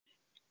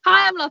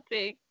Hi, I'm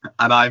Lottie.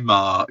 And I'm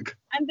Mark.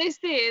 And this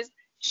is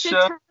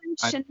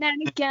Shenanigans.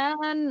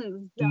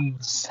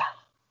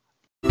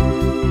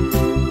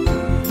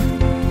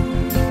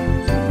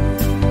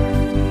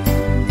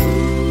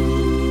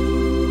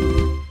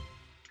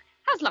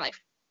 How's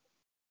life?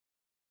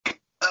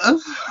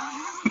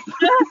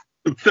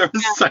 There are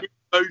so many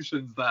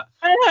emotions that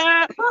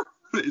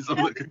is all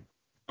looking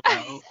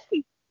about.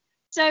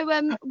 So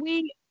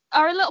we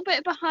are a little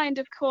bit behind,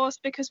 of course,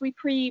 because we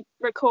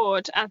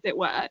pre-record, as it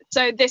were.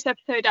 So this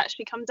episode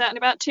actually comes out in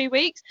about 2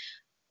 weeks.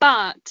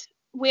 But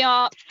we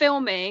are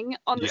filming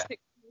on the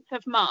 16th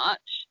of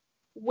March,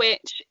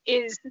 which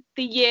is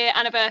the year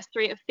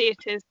anniversary of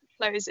theatres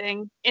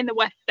closing in the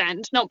West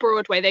End, not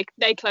Broadway.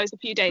 They closed a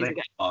few days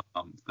ago.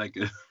 They're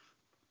good.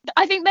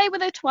 I think they were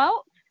the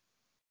 12th.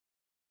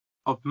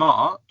 Of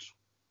March?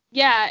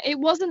 Yeah, it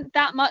wasn't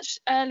that much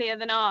earlier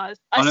than ours.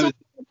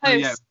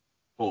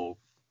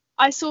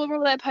 I saw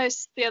all their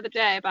posts the other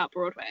day about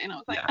Broadway, and I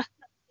was like,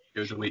 it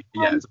was a week.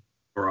 Yeah, it was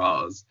for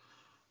ours.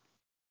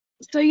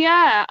 So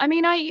yeah, I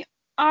mean,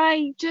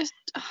 I just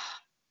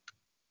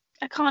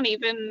I can't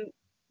even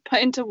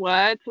put into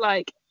words.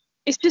 Like,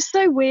 it's just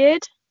so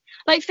weird.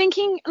 Like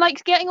thinking,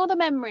 like getting all the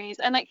memories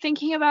and like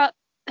thinking about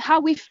how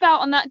we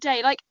felt on that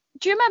day. Like,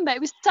 do you remember? It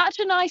was such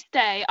a nice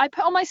day. I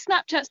put on my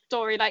Snapchat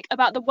story like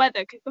about the weather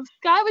because the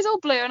sky was all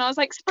blue, and I was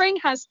like, spring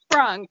has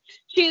sprung.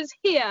 She is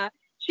here.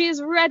 She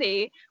is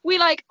ready. We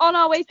like on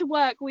our way to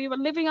work. We were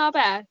living our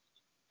best.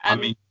 I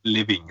mean,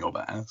 living your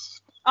best.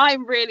 I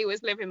really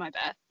was living my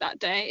best that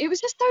day. It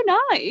was just so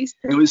nice.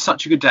 It was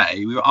such a good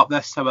day. We were up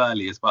there so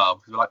early as well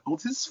because we were like, oh,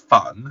 this is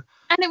fun.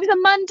 And it was a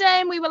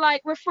Monday, and we were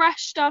like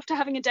refreshed after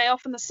having a day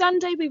off on the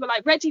Sunday. We were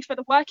like ready for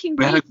the working week.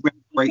 We had a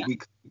great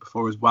week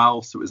before as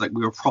well, so it was like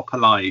we were proper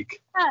like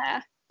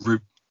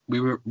we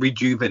were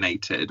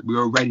rejuvenated. We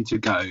were ready to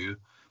go.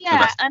 Yeah, for the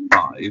rest of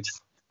our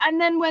lives. And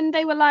then when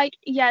they were like,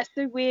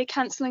 so we're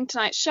cancelling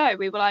tonight's show,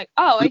 we were like,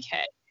 oh,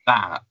 okay.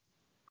 That.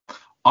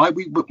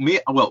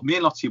 Me and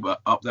Lottie were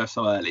up there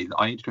so early that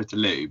I need to go to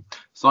the loo.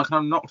 So I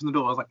kind of knocked on the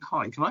door. I was like,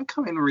 hi, can I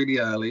come in really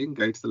early and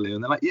go to the loo?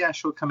 And they're like, yeah,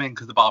 sure, come in,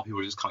 because the bar people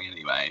were just coming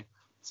anyway.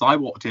 So I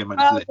walked in.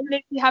 They're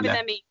literally having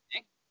their meeting.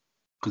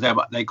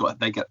 Because they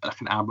get like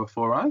an hour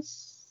before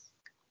us.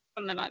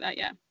 Something like that,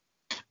 yeah.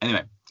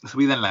 Anyway, so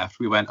we then left.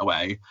 We went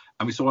away,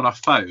 and we saw on our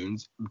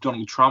phones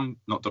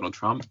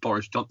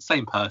Boris Johnson,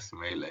 same person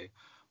really.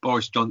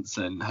 Boris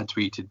Johnson had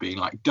tweeted being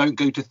like, don't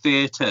go to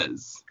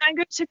theatres. Don't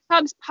go to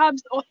clubs,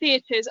 pubs or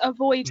theatres,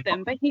 avoid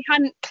them. But he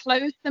hadn't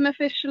closed them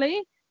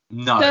officially.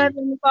 No. So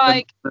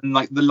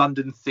like the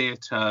London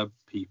Theatre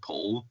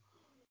people,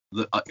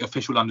 the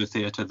official London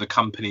Theatre, the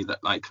company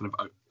that like kind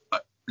of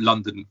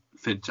London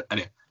Theatre,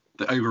 anyway,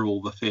 the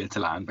overall the theatre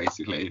land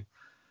basically,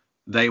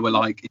 they were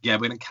like, yeah,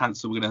 we're gonna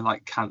cancel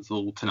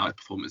tonight's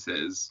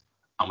performances,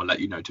 and we'll let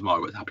you know tomorrow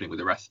what's happening with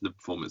the rest of the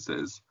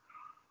performances.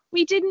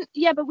 We didn't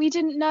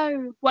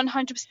know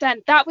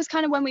 100%. That was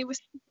kind of when we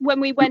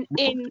went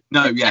in.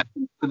 No, yeah.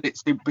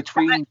 So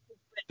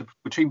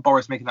between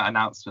Boris making that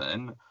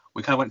announcement,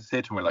 we kind of went to the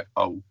theatre and we're like,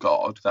 oh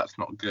God, that's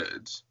not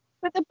good.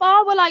 But the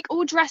bar were like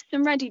all dressed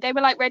and ready. They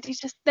were like ready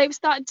to. They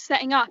started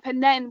setting up,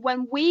 and then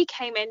when we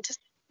came in to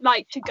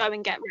go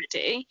and get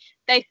ready,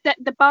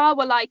 the bar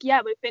were like,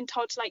 yeah, we've been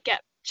told to like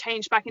get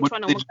changed back into our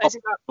normal clothes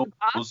and go up to the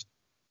bar.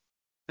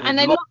 And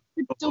they locked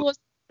the doors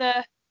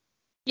to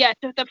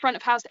the front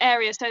of house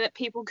area so that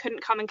people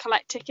couldn't come and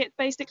collect tickets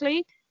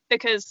basically,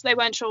 because they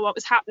weren't sure what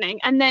was happening.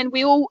 And then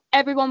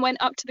everyone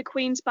went up to the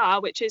Queen's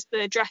Bar, which is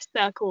the dress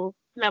circle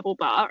level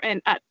bar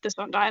at the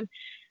Sondheim,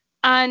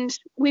 and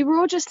we were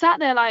all just sat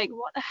there like,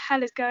 what the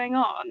hell is going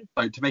on?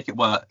 So to make it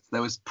worse,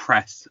 there was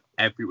press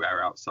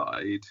everywhere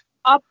outside.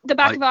 Up the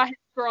back of our heads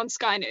were on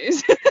Sky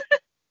News.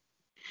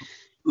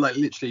 Like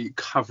literally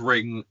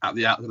covering at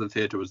the outside of the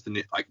theatre was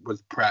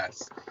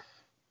press.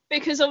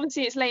 Because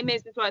obviously it's Les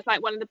Mis as well. It's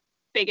like one of the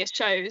biggest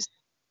shows.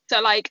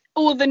 So like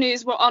all the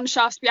news were on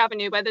Shaftesbury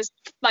Avenue, where there's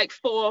like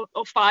 4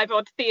 or 5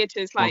 odd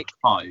theatres. Like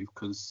 5,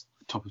 because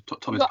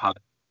Thomas Palace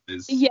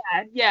is.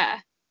 Yeah.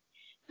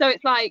 So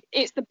it's like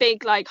it's the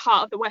big like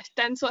heart of the West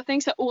End sort of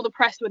thing. So all the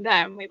press were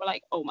there, and we were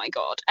like, oh my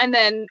God. And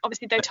then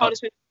obviously they told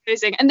us we were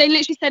closing, and they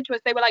literally said to us,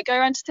 they were like, go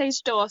around to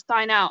stage door,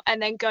 sign out,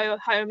 and then go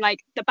home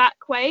like the back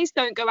ways.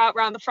 Don't go out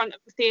around the front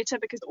of the theatre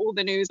because all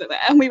the news are there.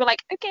 And we were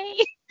like,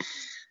 okay.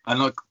 And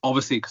like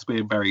obviously because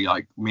we were very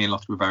like, me and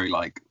Lottie were very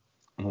like,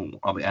 oh,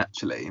 are they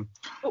actually?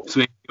 Oh. So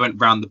we went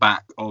round the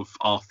back of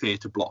our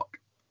theatre block.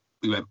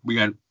 We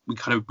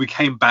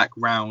came back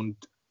round.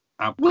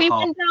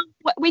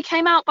 We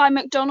came out by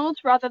McDonald's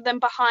rather than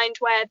behind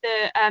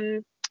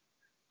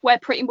where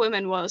Pretty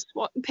Woman was,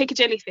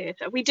 Piccadilly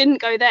Theatre. We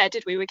didn't go there,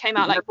 did we? We came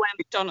out like where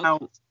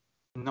McDonald's.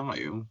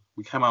 No,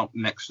 we came out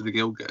next to the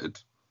Gielgud.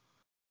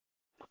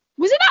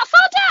 Was it that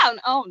far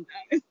down? Oh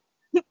no.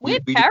 We're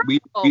terrible.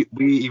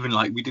 We even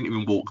we didn't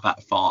even walk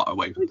that far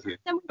away from the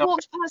theatre. Then we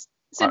walked past.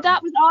 So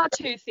that was our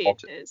 2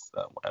 theatres.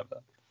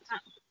 Whatever.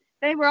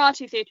 They were our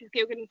two theatres,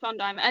 Guildford and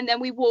Sondheim, and then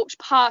we walked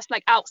past,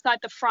 like, outside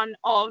the front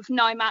of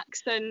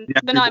Nymax and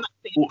Yeah, the we Nymax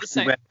walked,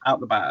 theatre. we went out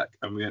the back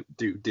and we went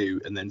do,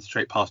 and then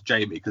straight past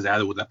Jamie because they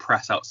had all their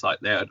press outside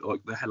there.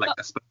 They had like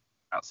their space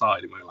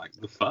outside, and we were like,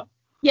 the fuck?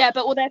 Yeah,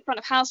 but all their front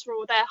of house were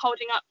all there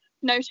holding up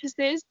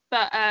notices,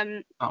 but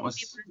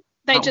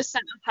they just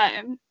sent us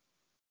home.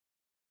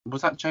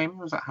 Was that Jamie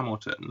or was that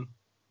Hamilton?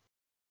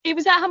 It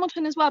was at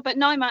Hamilton as well, but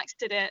Nymax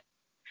did it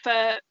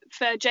for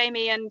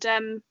Jamie and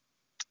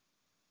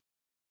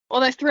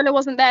although Thriller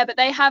wasn't there, but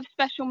they have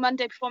special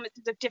Monday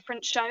performances of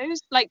different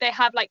shows. Like they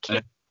have like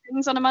kids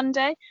things on a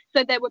Monday,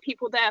 so there were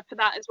people there for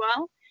that as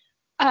well.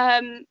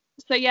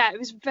 So yeah, it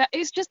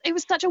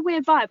was such a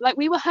weird vibe. Like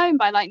we were home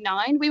by like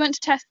 9. We went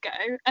to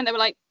Tesco and there were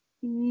like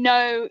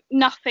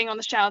nothing on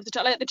the shelves at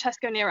all. Like the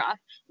Tesco near us,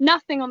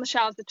 nothing on the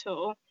shelves at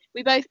all.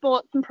 We both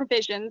bought some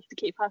provisions to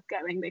keep us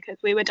going because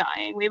we were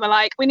dying. We were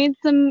like, we need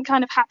some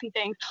kind of happy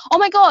things. Oh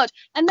my God.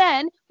 And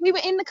then we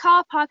were in the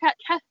car park at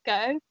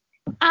Tesco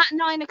at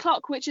 9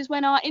 o'clock, which is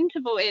when our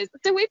interval is.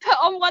 So we put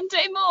on One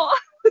Day More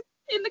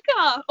in the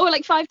car, or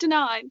like 5 to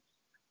 9.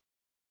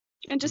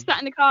 And just sat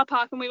in the car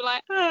park and we were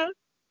like,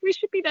 we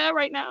should be there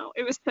right now.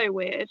 It was so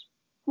weird.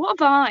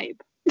 What a vibe.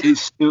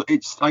 It's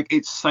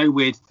so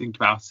weird to think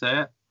about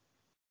it.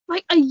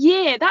 Like a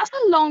year, that's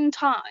a long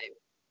time.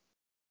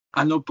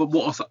 I know, but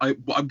I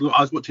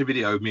was watching a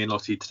video of me and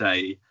Lottie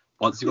today.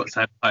 Once we got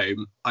sent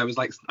home, I did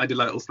a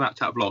little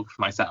Snapchat vlog for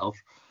myself,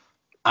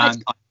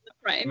 and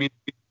I mean,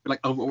 like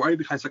we're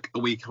only like a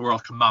week or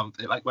like a month.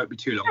 It like won't be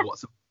too long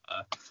whatsoever.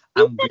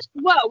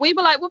 We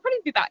were like, we'll probably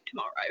be back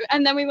tomorrow,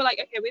 and then we were like,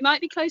 okay, we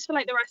might be closed for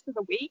like the rest of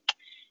the week.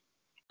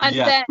 And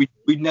then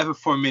we never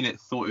for a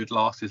minute thought it would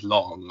last as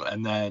long,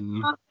 and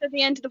then after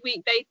the end of the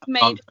week they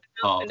made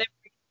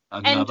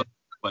another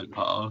went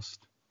past.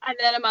 And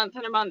then a month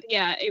and a month,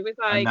 yeah, it was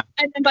like,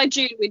 and then by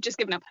June we'd just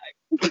given up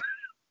hope.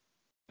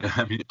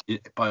 I mean,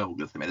 by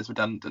August they made us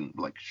redundant,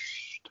 like,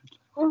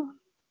 oh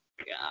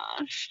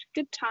gosh,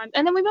 good times.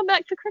 And then we went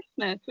back for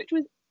Christmas, which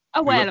was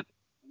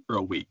for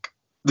a week.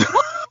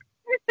 What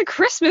the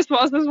Christmas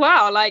was as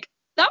well, like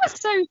that was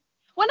so.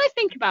 When I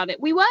think about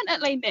it, we weren't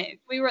at Les Mis,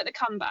 we were at the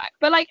Comeback,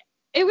 but like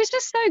it was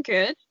just so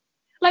good.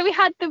 Like we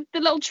had the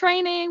little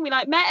training, we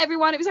like met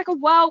everyone. It was like a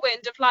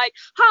whirlwind of like,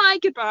 hi,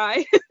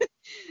 goodbye.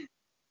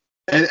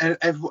 And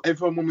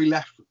everyone, when we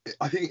left,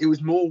 I think it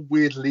was more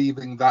weird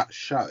leaving that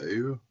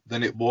show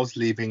than it was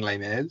leaving Les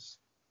Mis,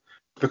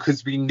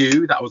 because we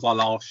knew that was our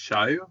last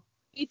show.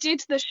 We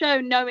did the show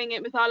knowing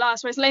it was our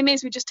last, whereas Les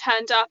Mis, we just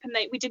turned up and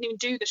we didn't even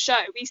do the show.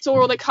 We saw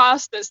all the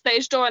cast at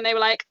stage door and they were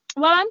like,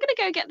 well, I'm going to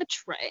go get the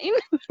train.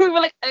 We were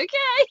like,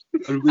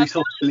 okay. And we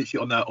saw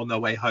literally on their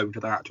way home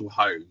to their actual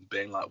home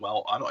being like,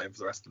 well, I'm not in for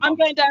the rest of the month.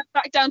 I'm going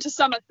back down to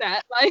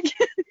Somerset. Like,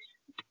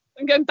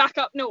 I'm going back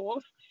up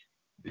north.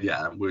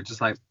 Yeah, we were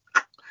just like,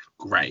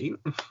 great.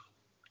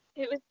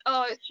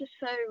 It's just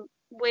so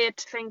weird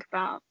to think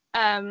about.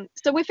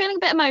 So we're feeling a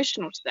bit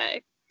emotional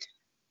today.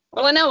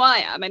 Well, I know I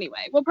am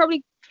anyway. We'll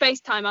probably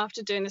FaceTime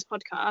after doing this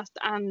podcast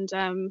and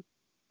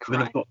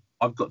cry.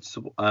 I've got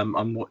some,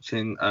 I'm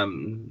watching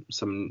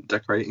some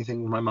decorating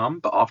thing with my mum,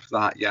 but after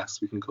that, yes,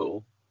 we can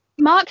call.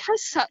 Mark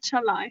has such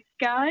a life,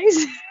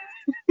 guys.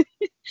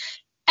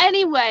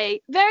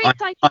 Anyway, very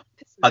exciting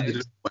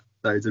episode.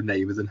 Loads of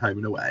Neighbours and Home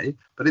and Away,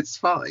 but it's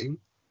fine.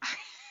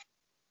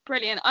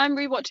 Brilliant. I'm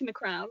rewatching The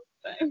Crown.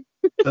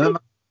 So.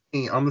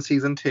 On the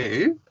season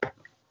 2.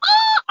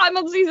 I'm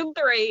on season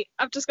 3.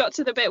 I've just got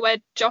to the bit where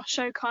Josh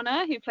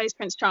O'Connor, who plays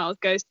Prince Charles,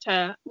 goes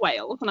to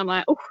Wales, and I'm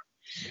like, oh.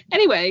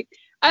 Anyway,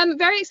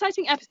 very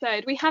exciting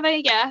episode. We have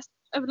a guest,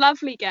 a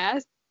lovely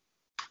guest.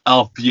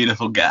 Oh,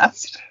 beautiful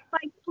guest.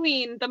 My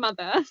queen, the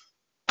mother.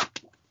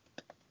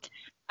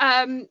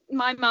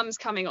 My mum's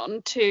coming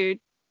on to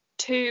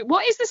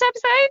what is this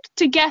episode?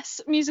 To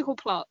guess musical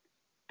plot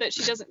that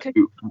she doesn't cook.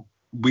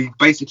 We're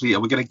going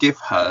to give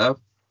her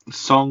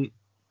song.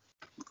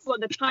 Well,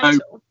 the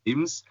title.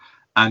 Names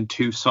and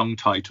 2 song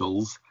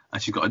titles,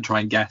 and she's got to try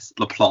and guess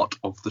the plot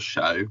of the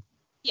show.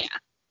 Yeah.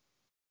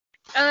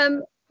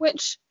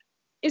 Which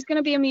is going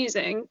to be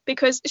amusing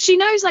because she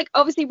knows, like,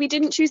 obviously we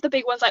didn't choose the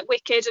big ones like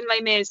Wicked and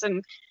Les Mis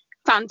and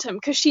Phantom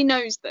because she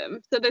knows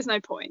them, so there's no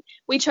point.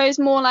 We chose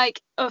more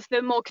like of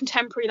the more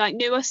contemporary, like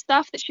newer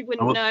stuff that she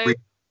wouldn't know.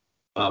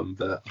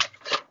 But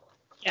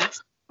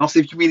yes. Also,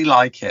 if you really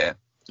like it,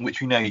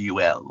 which we know you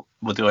will,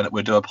 we'll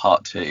do a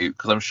part 2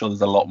 because I'm sure there's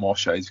a lot more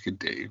shows we could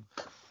do.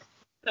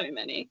 So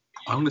many.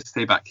 I'm going to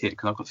stay back here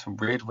because I've got some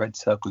weird red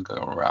circles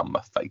going around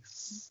my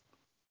face.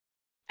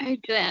 Oh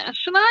dear.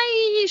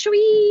 Shall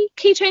we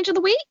key change of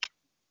the week?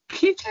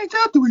 Key change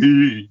of the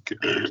week.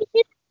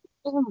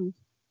 I'm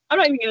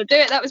not even going to do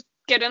it. That was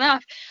good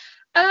enough.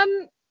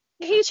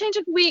 Key change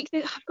of the week.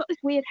 I've got this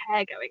weird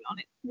hair going on.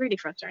 It's really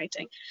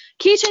frustrating.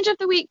 Key change of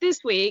the week this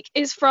week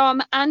is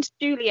from Aunt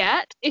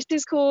Juliet. It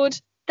is called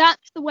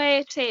That's the Way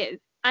It Is.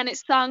 And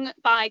it's sung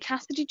by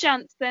Cassidy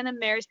Jansen and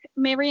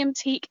Miriam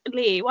Teak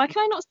Lee. Why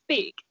can I not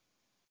speak?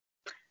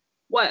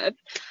 Words.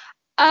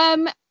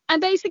 And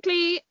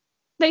basically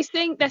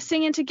they're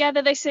singing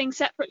together, they sing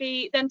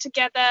separately, then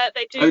together,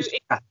 they do. Cassidy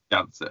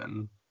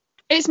Jansen.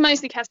 It's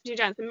mostly Cassidy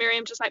Jones, and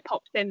Miriam just like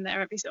pops in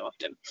there every so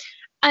often.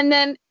 And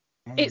then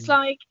it's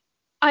like,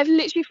 I've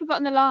literally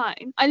forgotten the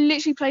line. I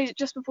literally played it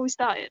just before we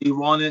started. You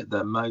want it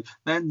the most.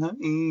 No, not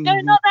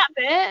that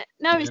bit.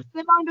 No, it's the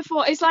line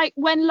before. It's like,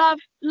 when love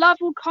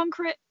will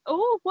conquer it.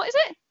 Oh, what is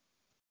it?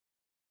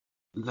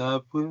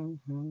 Love will.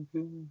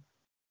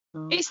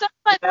 It's stuff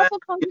like love will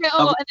conquer it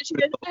all, and then she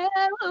goes,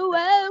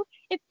 oh,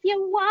 if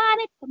you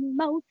want it the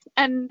most,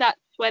 and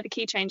that's where the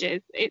key change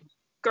is. It's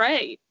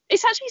great.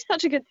 It's actually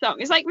such a good song.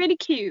 It's like really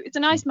cute. It's a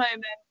nice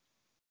moment.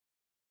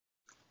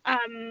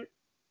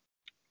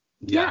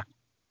 Yeah,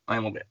 I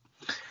love it.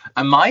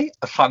 And my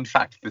fun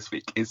fact this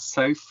week is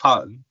so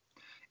fun,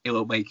 it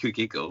will make you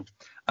giggle.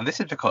 And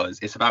this is because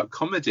it's about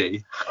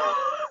comedy.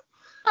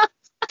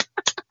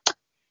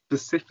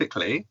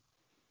 Specifically.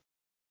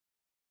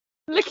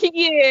 Look at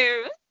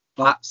you.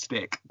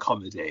 Slapstick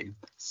comedy.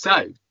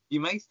 So you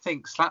may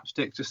think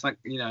slapstick, just like,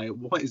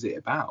 what is it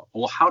about,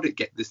 or how did it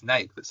get this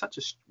name? It's such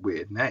a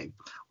weird name.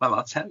 Well,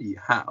 I'll tell you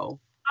how.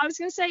 I was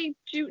going to say,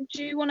 do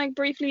you want to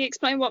briefly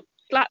explain what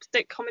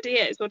slapstick comedy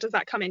is, or does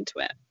that come into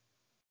it?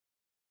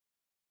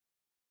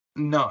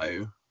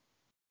 No.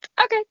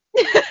 Okay.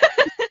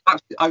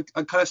 I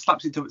kind of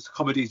slapstick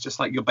comedy is just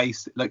like your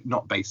basic, like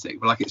not basic,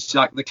 but like it's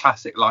like the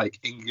classic like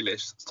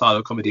English style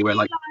of comedy where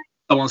like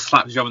someone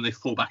slaps you and they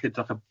fall back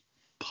into like a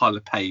pile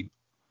of paint.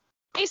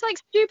 It's like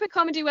stupid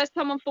comedy where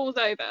someone falls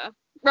over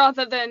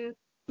rather than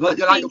like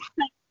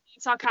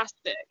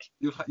sarcastic.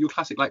 Your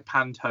classic like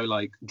panto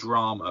like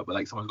drama where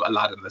like someone's got a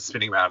ladder and they're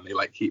spinning around and they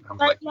like keep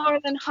like Laurel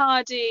and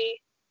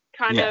Hardy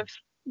kind of.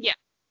 Yeah.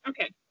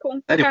 Okay,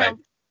 cool. Anyway,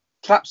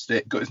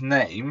 slapstick got its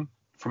name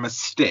from a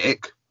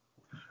stick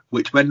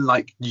which when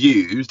like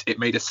used it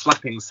made a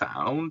slapping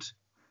sound.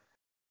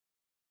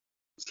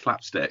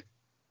 Slapstick.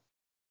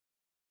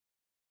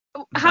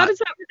 How does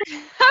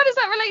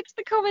that relate to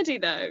the comedy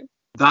though?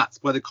 That's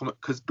where the comic,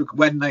 because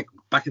when like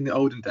back in the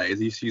olden days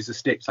they used to use the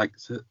sticks like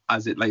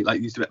as it like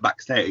used to it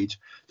backstage.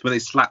 So when they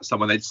slap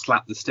someone they'd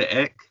slap the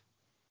stick.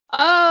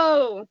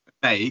 Oh.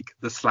 Make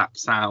the slap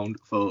sound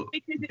for.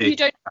 Because if you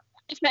don't,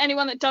 for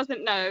anyone that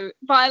doesn't know,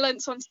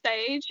 violence on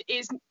stage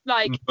is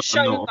like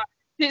show.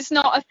 It's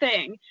not a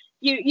thing.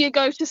 You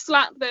go to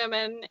slap them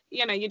and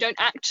you don't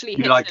actually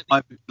hit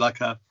them. Like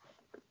a.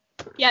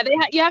 Yeah,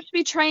 you have to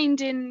be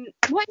trained in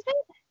what is it?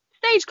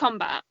 Stage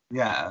combat.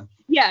 Yeah.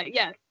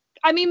 Yeah.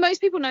 I mean, most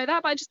people know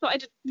that, but I just thought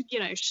I'd,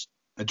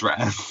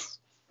 address.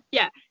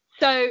 Yeah.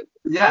 So.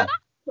 Yeah. That's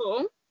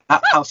cool.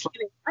 That's how.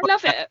 I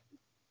love it.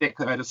 Stick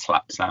that made a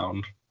slap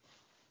sound.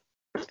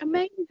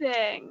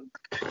 Amazing.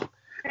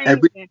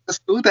 Every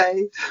school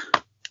day.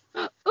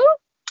 Oh,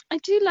 I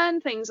do learn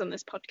things on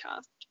this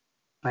podcast.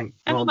 Thanks.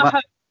 Well,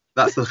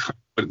 that's the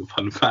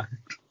fun fact.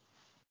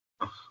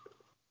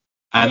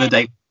 And the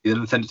day you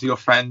then send it to your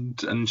friend,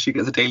 and she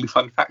gets a daily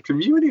fun fact from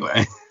you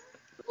anyway.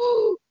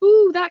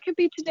 Ooh, that could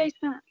be today's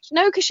fact.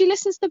 No, because she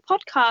listens to the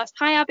podcast.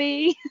 Hi,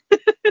 Abby.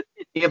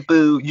 Yeah,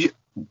 boo.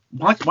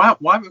 Why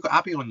haven't we got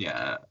Abby on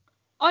yet?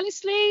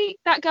 Honestly,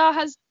 that girl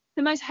has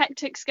the most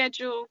hectic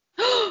schedule.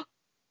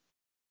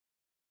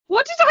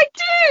 What did I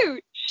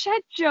do?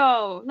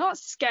 Schedule, not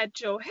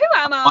schedule. Who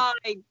am I?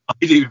 I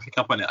didn't even pick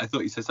up on it. I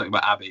thought you said something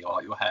about Abby, or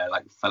like your hair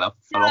like fell off.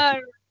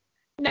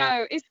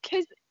 No, it's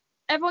because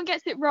everyone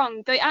gets it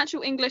wrong. The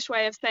actual English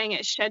way of saying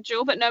it is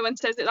schedule, but no one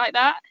says it like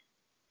that.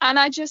 And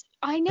I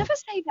never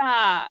say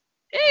that.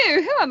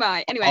 Ew, who am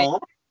I? Anyway,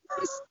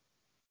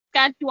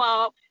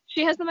 schedule.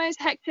 She has the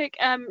most hectic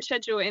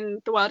schedule in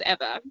the world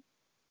ever.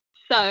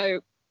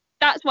 So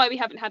that's why we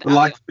haven't had Abby.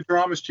 Like the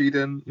drama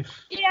student.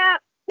 Yeah.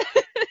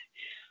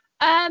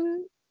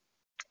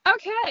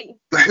 Okay.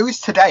 But who is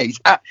today's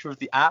actor of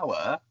the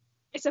hour?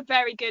 It's a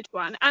very good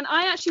one, and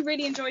I actually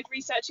really enjoyed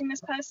researching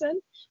this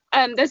person.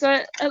 There's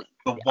the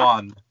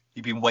one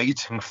you've been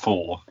waiting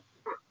for.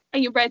 Are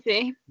you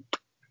ready?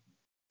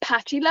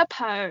 Patti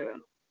LuPone.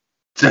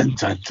 Dun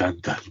dun dun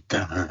dun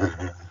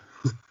dun.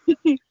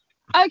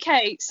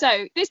 Okay,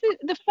 so this is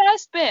the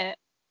first bit.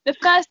 The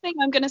first thing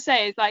I'm gonna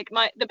say is like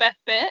the best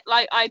bit.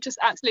 Like I just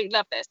absolutely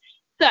love this.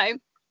 So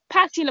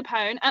Patti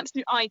LuPone,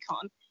 absolute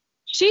icon.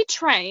 She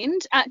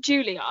trained at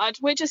Juilliard,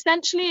 which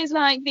essentially is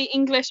like the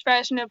English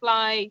version of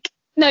the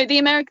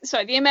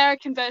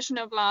American version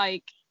of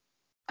like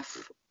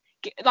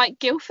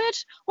Guildford.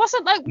 What's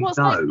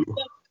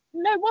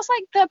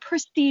the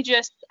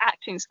prestigious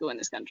acting school in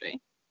this country?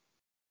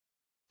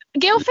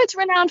 Guildford's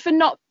renowned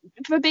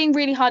for being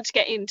really hard to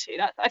get into.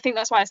 I think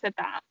that's why I said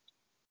that.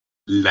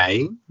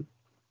 Lane?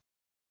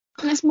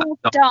 And it's more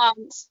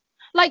dance.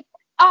 Like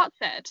Art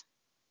Ed.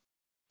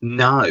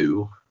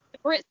 No. The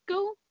Brit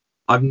School?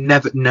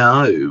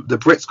 No. The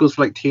Brit School's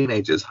for like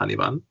teenagers, honey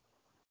bun.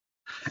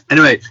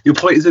 Anyway, your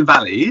point is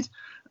invalid.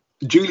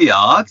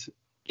 Juilliard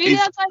is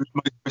the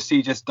most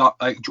prestigious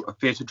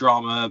theatre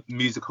drama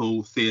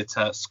musical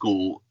theatre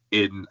school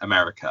in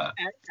America.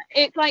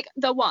 It's like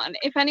the one.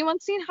 If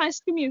anyone's seen High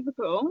School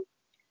Musical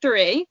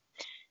 3,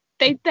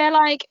 they're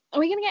like, are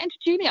we going to get into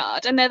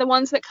Juilliard? And they're the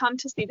ones that come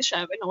to see the show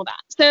and all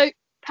that. So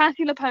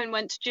Patti LuPone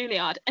went to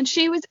Juilliard, and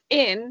she was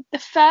in the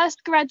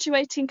first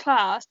graduating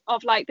class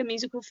of like the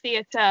musical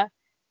theatre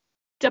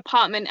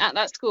department at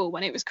that school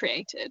when it was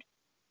created,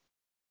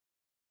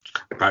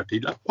 Patti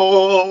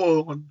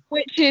LuPone.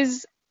 which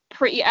is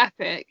pretty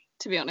epic,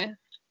 to be honest.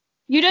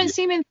 You don't Yeah.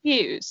 seem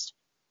enthused.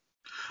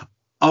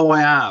 Oh,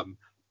 I am.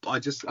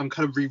 But I'm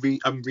kind of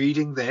I'm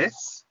reading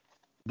this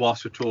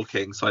whilst we're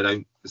talking, so I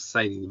don't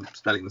say any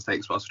spelling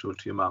mistakes whilst we're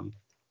talking to your mum.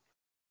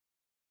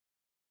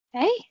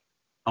 Hey?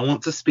 I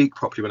want to speak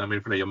properly when I'm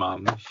in front of your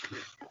mum.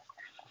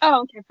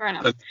 Oh, okay, fair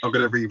enough. I'm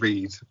going to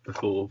reread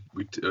before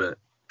we do it.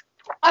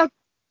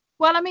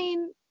 Well, I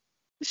mean,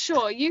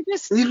 sure, you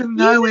just Even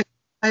though it's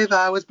 5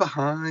 hours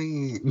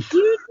behind.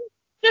 you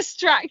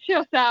distract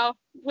yourself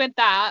with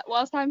that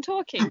whilst I'm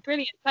talking.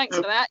 Brilliant, thanks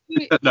for that.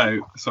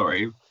 No,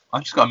 sorry. I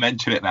just got to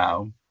mention it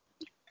now.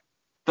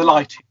 The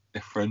lighting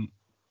is different.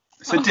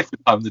 It's a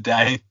different time of the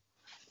day.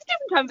 It's a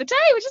different time of the day.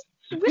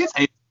 It's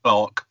 8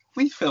 o'clock.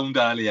 We filmed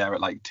earlier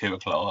at like 2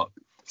 o'clock.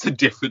 It's a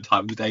different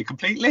time of the day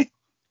completely.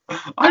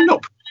 I'm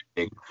not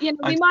predicting. You know,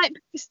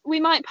 we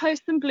might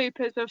post some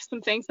bloopers of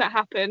some things that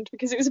happened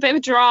because it was a bit of a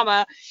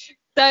drama.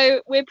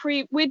 So we're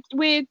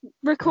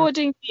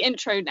recording the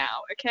intro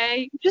now,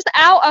 okay? Just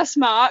out us,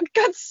 Mark.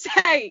 God's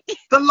sake.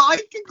 The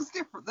lighting's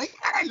different.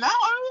 Hello.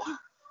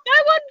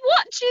 No one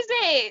watches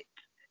it.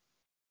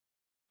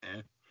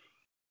 Yeah.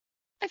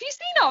 Have you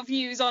seen our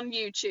views on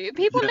YouTube?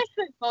 People Yeah.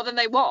 listen more than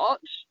they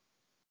watch.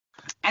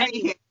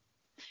 Anyway.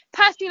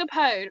 Patti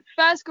LuPone,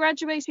 first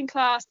graduating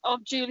class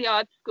of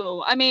Juilliard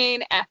School. I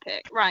mean,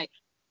 epic, right?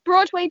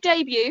 Broadway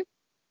debut.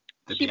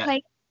 She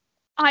played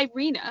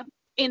Irina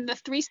in The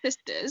Three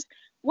Sisters.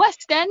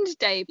 West End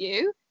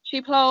debut.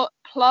 She played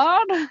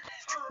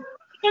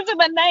gives her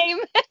the name.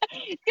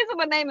 Gives her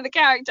the name of the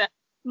character.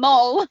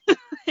 Moll.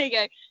 There you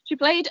go. She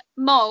played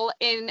Moll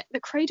in The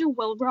Cradle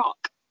Will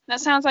Rock. That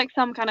sounds like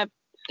some kind of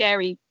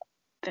scary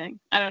thing.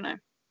 I don't know.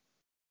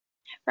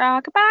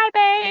 Rock-a-bye,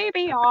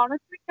 baby, on a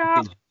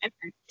tree.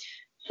 Okay.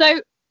 So,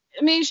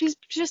 I mean, she's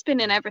just been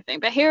in everything.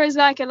 But here is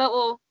like a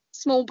little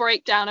small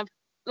breakdown of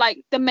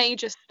like the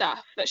major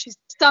stuff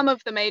some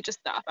of the major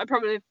stuff. I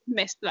probably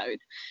missed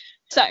loads.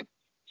 So,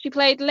 she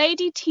played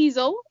Lady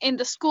Teazle in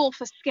The School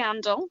for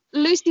Scandal,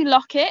 Lucy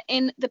Lockett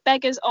in The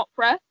Beggar's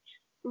Opera,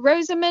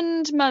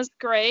 Rosamund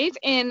Musgrave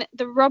in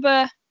The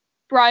Robber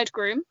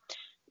Bridegroom,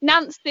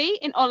 Nancy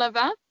in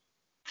Oliver,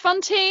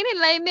 Fantine in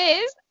Les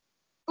Mis,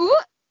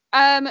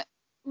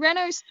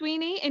 Reno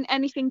Sweeney in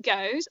Anything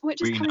Goes,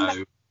 which is coming back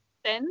to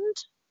the end.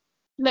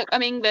 Look,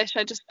 I'm English,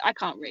 I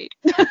can't read.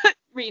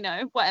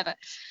 Reno, whatever.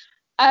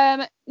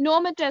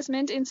 Norma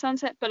Desmond in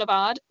Sunset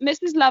Boulevard,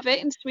 Mrs. Lovett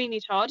in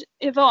Sweeney Todd,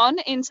 Yvonne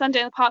in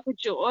Sundale Park with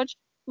George,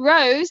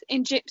 Rose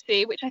in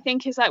Gypsy, which I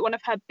think is like one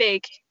of her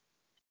big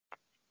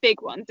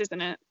ones,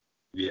 isn't it?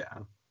 Yeah.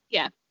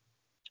 Yeah.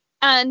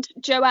 And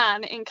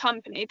Joanne in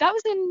Company.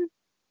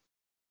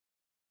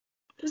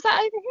 Was that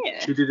over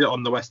here? She did it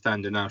on the West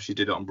End and now she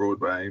did it on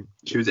Broadway.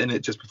 She was in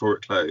it just before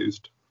it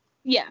closed.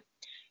 Yeah.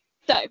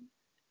 So,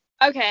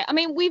 okay. I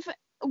mean, we've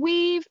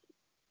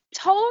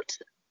told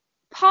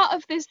part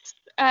of this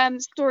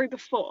story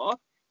before.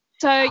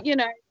 So, you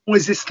know.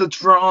 Was this the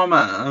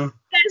drama?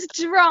 There's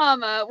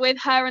drama with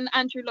her and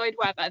Andrew Lloyd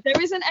Webber.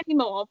 There isn't any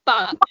more,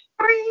 but.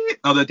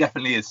 Oh, there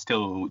definitely is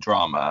still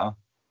drama.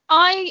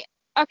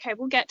 Okay,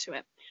 we'll get to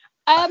it.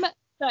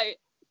 So,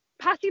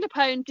 Patti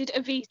LuPone did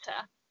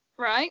Evita,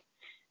 right?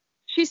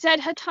 She said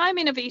her time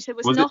in Evita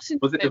was not enjoyable.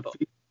 Was it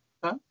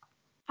Evita?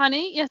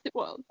 Honey, yes, it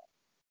was.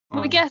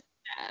 Oh. We guessed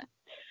there.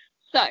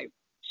 So,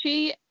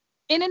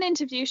 in an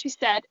interview, she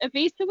said,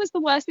 Evita was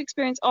the worst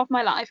experience of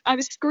my life. I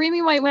was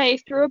screaming my way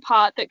through a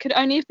part that could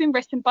only have been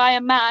written by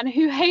a man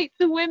who hates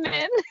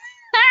women.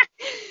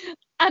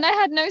 And I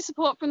had no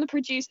support from the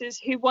producers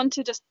who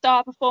wanted a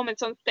star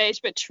performance on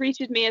stage but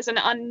treated me as an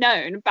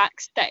unknown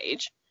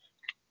backstage.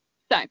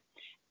 So,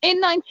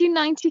 in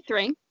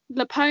 1993,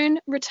 LuPone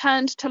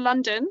returned to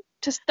London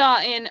to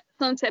star in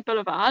Sunset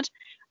Boulevard,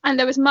 and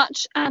there was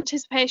much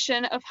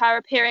anticipation of her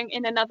appearing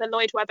in another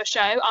Lloyd Webber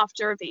show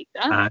after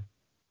Evita,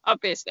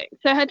 obviously.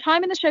 So her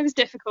time in the show was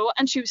difficult,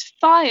 and she was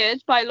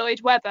fired by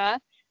Lloyd Webber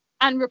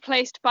and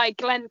replaced by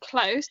Glenn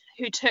Close,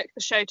 who took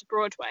the show to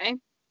Broadway.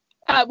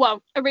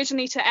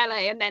 Originally to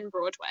LA and then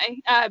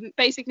Broadway.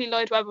 Basically,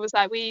 Lloyd Webber was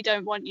like, we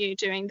don't want you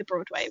doing the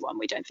Broadway one.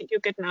 We don't think you're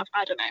good enough.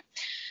 I don't know.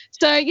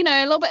 So, you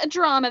know, a little bit of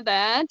drama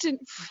there.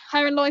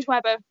 Her and Lloyd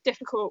Webber,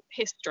 difficult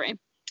history.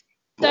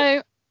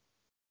 So,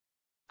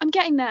 I'm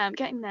getting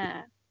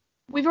there.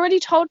 We've already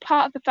told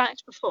part of the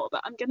fact before,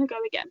 but I'm going to go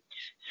again.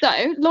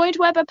 So, Lloyd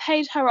Webber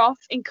paid her off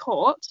in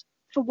court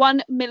for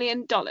 $1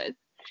 million to,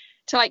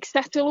 like,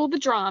 settle all the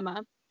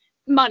drama,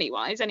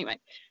 money-wise, anyway.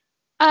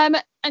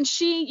 And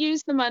she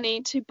used the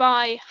money to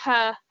buy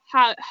her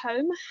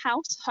home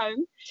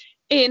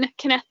in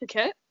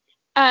Connecticut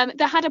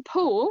that had a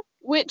pool,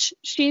 which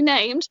she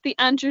named the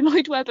Andrew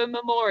Lloyd Webber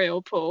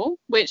Memorial Pool,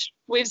 which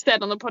we've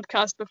said on the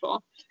podcast before.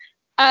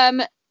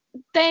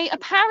 They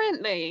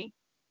apparently,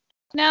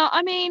 now,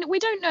 I mean, we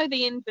don't know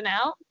the ins and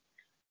outs,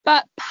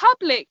 But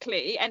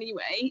publicly,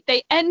 anyway,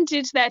 they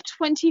ended their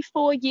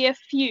 24-year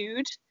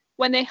feud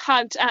when they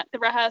hugged at the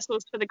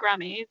rehearsals for the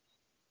Grammys.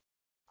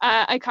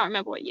 I can't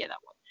remember what year that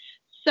was.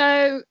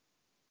 So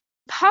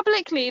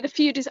publicly, the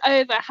feud is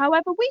over.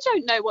 However, we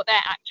don't know what their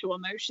actual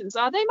emotions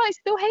are. They might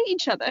still hate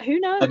each other. Who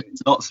knows? And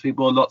lots of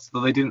people,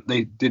 they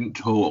didn't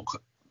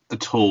talk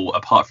at all,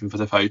 apart from for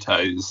the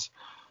photos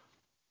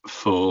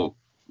for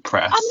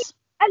press. I mean,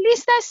 at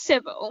least they're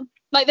civil.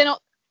 Like they're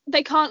not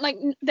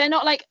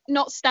like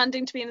not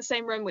standing to be in the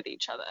same room with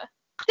each other.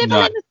 Civil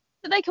No. in the sense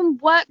that they can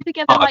work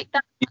together like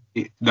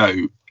that.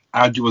 No,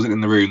 Andrew wasn't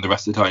in the room the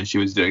rest of the time. He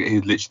was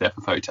literally there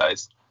for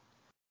photos.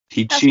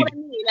 That's what I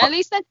mean. At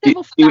least they're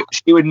civil for that.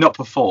 She would not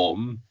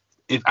perform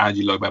if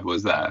Andrew Lloyd Webber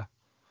was there.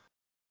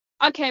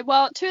 Okay,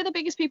 well, two of the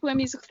biggest people in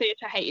musical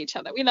theatre hate each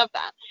other. We love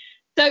that.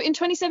 So in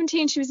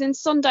 2017, she was in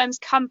Sondheim's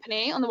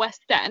Company on the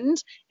West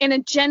End in a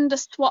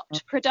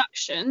gender-swapped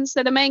production.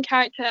 So the main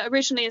character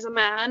originally is a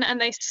man,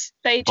 and they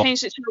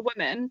changed it to a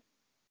woman.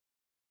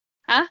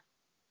 Huh?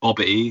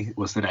 Bobby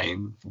was the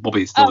name.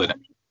 Bobby's still in it.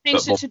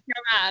 Changed it to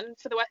Joanne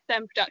for the West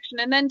End production,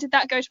 and then did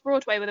that go to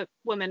Broadway with a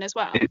woman as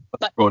well? It's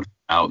Broadway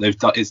now. They've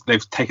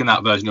taken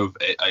that version of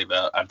it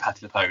over, and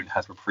Patti LuPone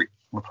has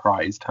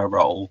reprised her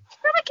role. I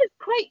feel like it's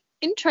quite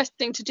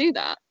interesting to do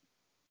that.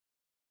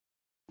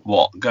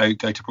 What, go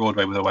to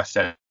Broadway with a West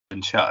End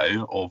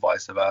show, or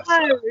vice versa?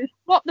 Oh,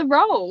 what the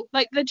role,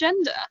 like the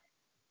gender?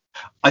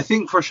 I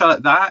think for a show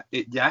like that,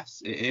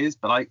 yes, it is.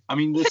 But like, I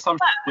mean, there's some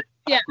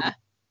yeah,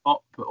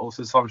 pop, but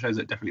also some shows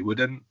that definitely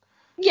wouldn't.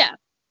 Yeah,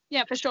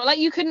 for sure. Like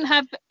you couldn't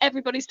have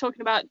everybody's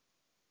talking about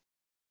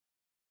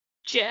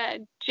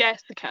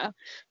Jessica.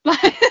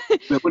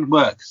 It wouldn't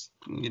work,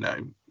 you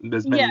know.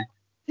 There's many. Yeah,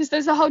 because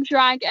there's a whole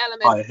drag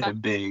element. By him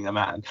being a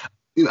man.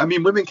 I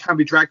mean, women can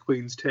be drag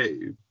queens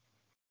too.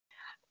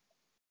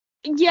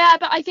 Yeah,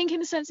 but I think in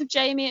the sense of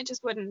Jamie, it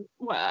just wouldn't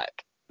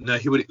work. No,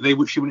 she wouldn't.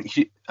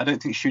 I don't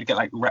think she would get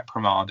like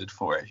reprimanded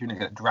for it. She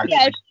wouldn't get dragged.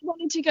 Yeah, if she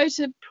wanted to go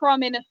to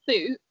prom in a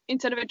suit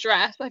instead of a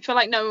dress, I feel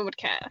like no one would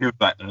care. He was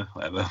like,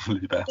 whatever, will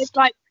be best. It's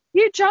like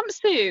you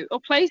jumpsuit or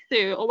play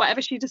suit or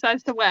whatever she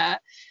decides to wear.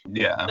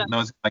 Yeah, no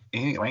one's like,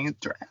 wearing a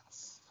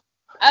dress.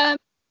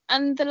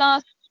 And the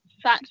last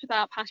fact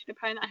about Patti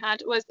LuPone I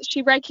had was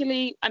she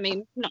regularly, I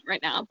mean, not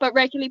right now, but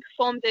regularly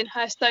performed in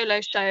her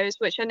solo shows,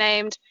 which are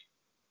named.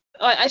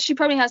 She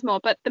probably has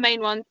more, but the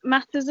main ones: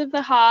 Matters of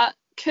the Heart,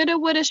 Coulda,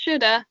 Woulda,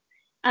 Shoulda,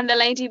 and The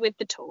Lady with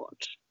the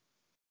Torch.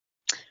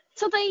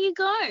 So there you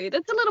go.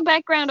 That's a little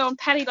background on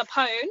Patti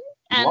LuPone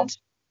and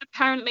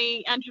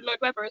apparently Andrew Lloyd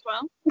Webber as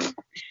well.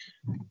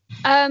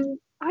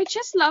 I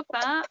just love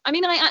that. I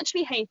mean, I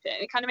actually hate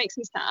it. It kind of makes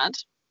me sad.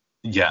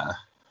 Yeah.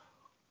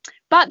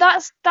 But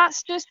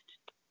that's just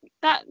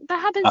that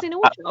happens in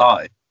all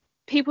jobs.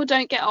 People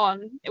don't get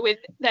on with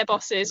their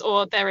bosses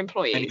or their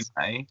employees.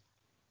 Anyway,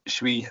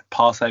 should we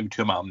pass over to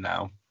your mum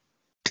now?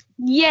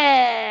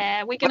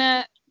 Yeah, we're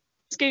gonna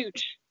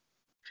scooch.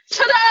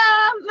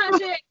 Ta-da!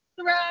 Magic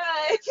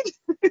arrived.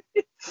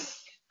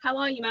 How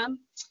are you, ma'am?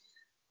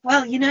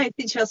 Well, you know,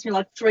 since you asked me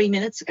like 3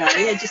 minutes ago,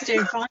 yeah, just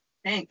doing fine.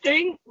 Thanks.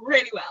 Doing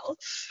really well.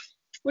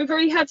 We've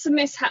already had some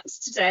mishaps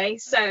today,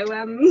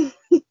 so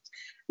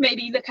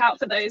maybe look out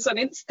for those on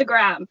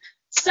Instagram.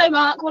 So,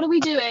 Mark, what are we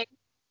doing?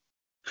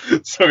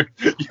 Sorry,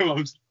 your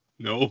mum's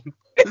no.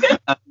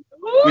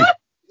 What?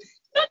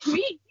 Not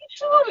me,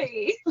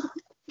 surely.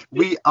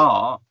 We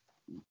are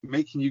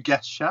making you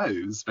guess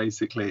shows,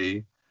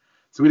 basically.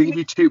 So we're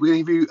gonna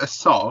give you a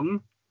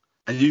song,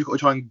 and you've got to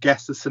try and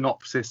guess the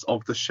synopsis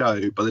of the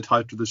show by the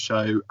title of the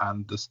show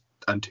and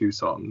two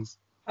songs.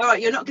 All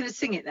right, you're not going to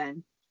sing it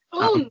then?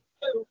 Oh,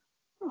 no.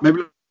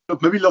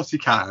 Maybe Lottie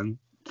can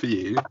for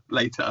you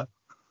later.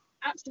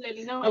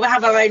 Absolutely not. We'll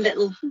have our own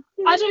little.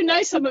 I don't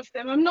know some of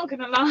them. I'm not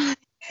going to lie.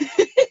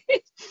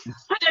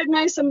 I don't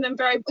know some of them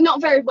not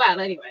very well,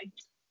 anyway.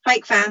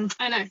 Fake fan.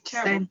 I know.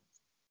 Terrible.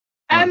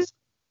 Same.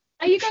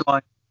 Are you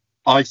going?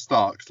 I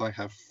start because I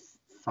have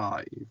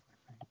 5.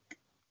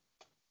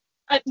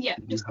 Yeah.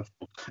 You have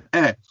 4.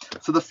 Anyway,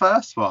 so the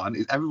first one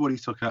is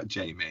everybody's talking about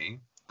Jamie.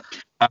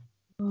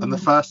 And the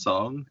first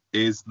song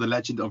is The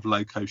Legend of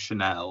Loco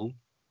Chanel.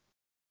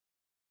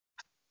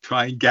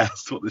 Try and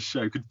guess what the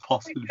show could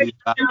possibly be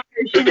about.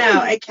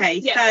 Chanel, okay,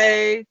 Yeah.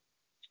 so.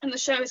 And the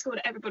show is called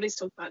Everybody's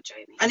Talking About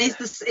Jamie. And is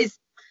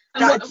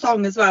And that a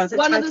song as well? Is it a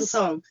one of title the-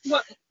 song?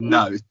 What?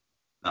 No,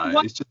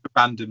 What? it's just a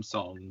random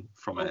song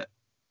from it.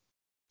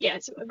 Yeah,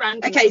 it's a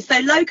random. Okay, so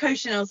Loco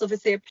Chanel's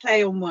obviously a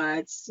play on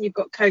words. You've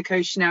got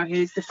Coco Chanel,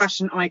 who's the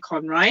fashion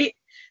icon, right?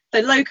 So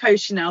Loco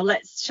Chanel,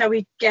 shall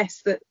we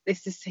guess that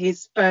this is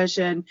his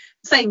version? I'm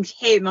saying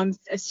him, I'm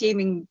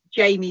assuming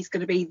Jamie's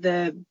going to be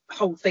the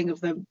whole thing of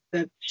the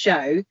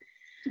show.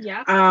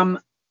 Yeah.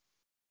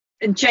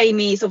 And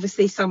Jamie is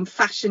obviously some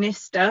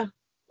fashionista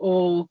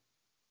or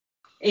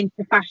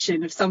into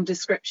fashion of some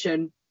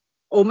description.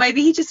 Or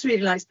maybe he just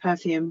really likes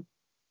perfume.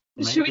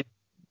 Should we?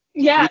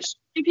 Yeah.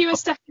 If you were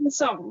stuck in the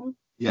song.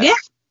 Yeah. Yeah.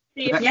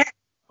 See if Yeah.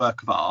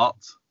 Work of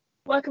art.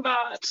 Work of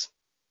art.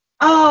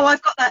 Oh,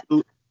 I've got that.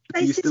 Do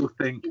you still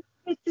think?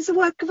 It is a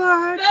work of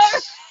art. No.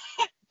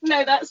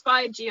 No, that's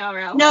by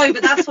GRL. No,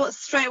 but that's what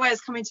straight away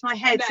is coming to my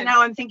head. No. So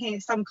now I'm thinking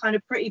it's some kind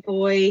of pretty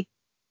boy.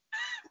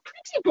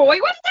 Pretty boy,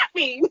 what does that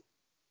mean?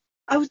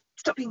 Oh,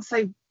 stop being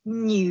so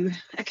new.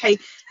 Okay,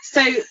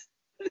 so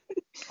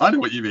I know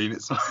what you mean.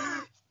 It's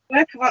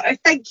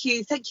thank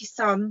you,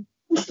 son.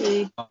 Thank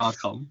you.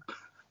 Arcom.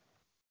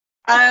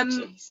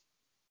 Jeez.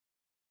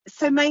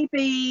 So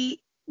maybe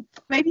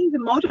he's a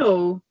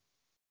model,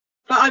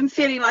 but I'm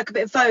feeling like a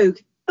bit of Vogue.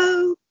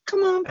 Oh, come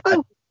on,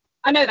 Vogue.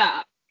 I know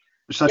that.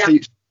 Should I tell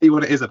you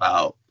what it is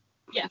about?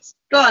 Yes.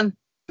 Go on.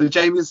 So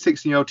Jamie's a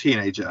 16-year-old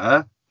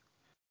teenager.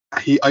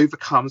 He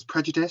overcomes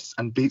prejudice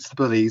and beats the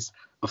bullies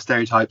of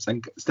stereotypes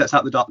and steps out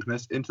of the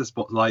darkness into the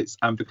spotlights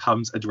and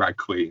becomes a drag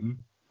queen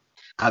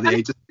at the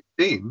age of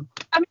 16.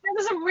 I mean, that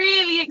doesn't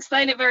really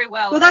explain it very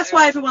well. Well, that's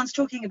why everyone's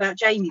talking about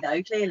Jamie,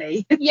 though,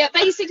 clearly. Yeah,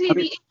 basically I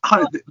mean,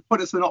 the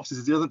point of synopsis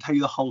is it doesn't tell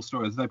you the whole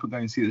story. There's no point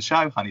going to see the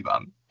show, honey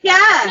bun. Yeah.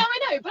 No, I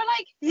know, but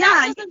like.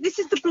 Yeah, this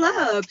is the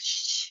blurb.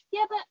 Shh.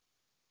 Yeah, but.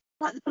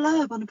 Like the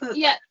blurb on a book.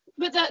 Yeah,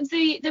 but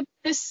the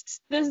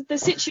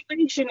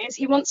situation is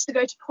he wants to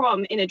go to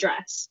prom in a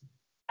dress,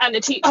 and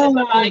the teachers are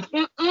like,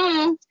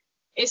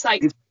 It's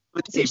like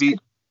TV.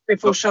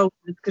 Before shoulders,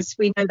 because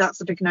we know that's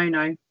a big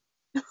no-no.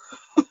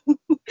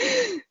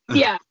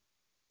 Yeah.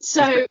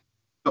 So.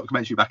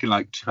 Documentary back in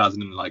like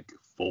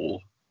 2004.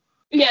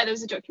 Yeah, there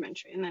was a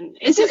documentary, and then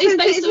It's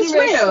based on a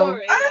real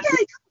story. Oh,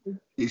 okay.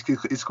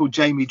 It's called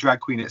Jamie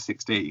Drag Queen at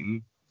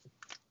 16.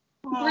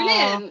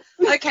 Brilliant.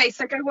 Okay,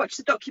 so go watch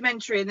the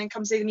documentary and then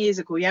come see the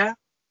musical, yeah?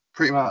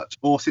 Pretty much.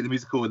 Or see the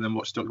musical and then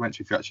watch the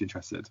documentary if you're actually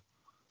interested.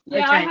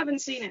 Yeah, Okay. I haven't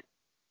seen it.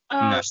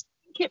 No. Link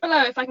it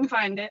below if I can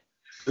find it.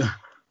 Okay.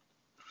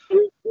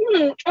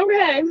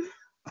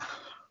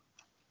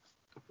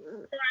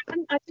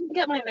 I didn't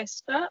get my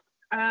list up.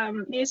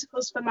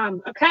 Musicals for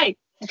mum. Okay.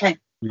 Okay.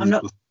 I'm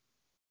not.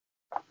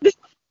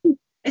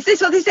 Is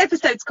this what this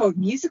episode's called?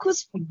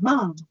 Musicals for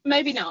Mum.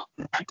 Maybe not.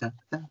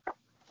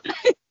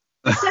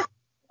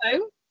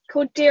 So,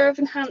 called Dear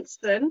Evan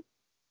Hansen.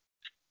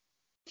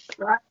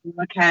 Right.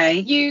 Okay.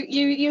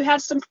 You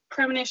had some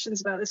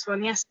premonitions about this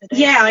one yesterday.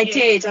 Yeah, I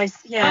did.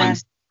 Yeah.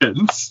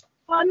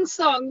 One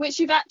song which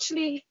you've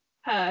actually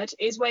heard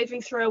is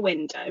Waving Through a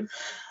Window.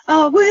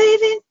 Oh,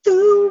 waving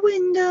through a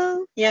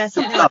window. Yeah,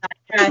 something like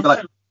that.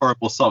 Like a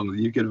horrible song.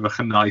 You give it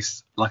a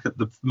nice, like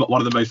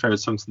one of the most favourite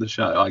songs in the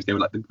show. I give it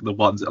like the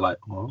ones that are like,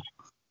 oh.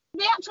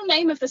 The actual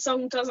name of the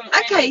song doesn't.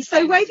 Okay, really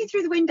so waving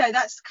through the window,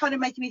 that's kind of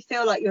making me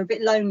feel like you're a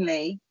bit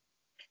lonely.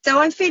 So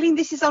I'm feeling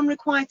this is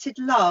unrequited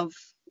love.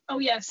 Oh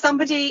yes.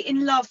 Somebody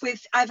in love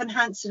with Evan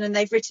Hansen and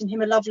they've written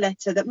him a love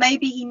letter that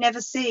maybe he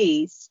never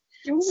sees.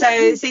 Ooh. So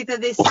it's either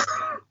this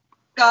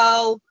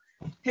girl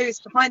who's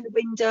behind the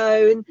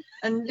window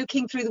and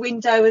looking through the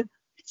window and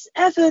it's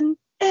Evan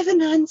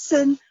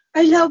Hansen,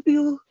 I love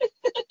you.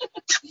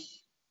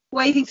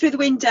 Waving through the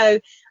window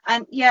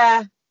and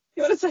yeah.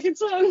 You want a second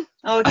song?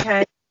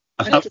 Okay.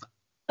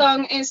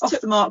 Song is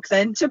Off the mark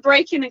then. To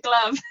Break in a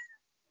Glove.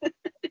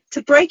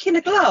 To break in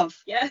a glove.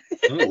 Yeah.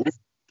 Oh,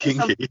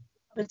 kinky.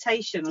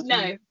 Connotation or No.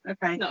 something.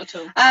 Okay. Not at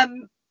all.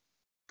 To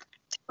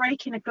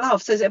break in a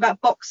glove. So is it about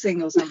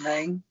boxing or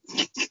something?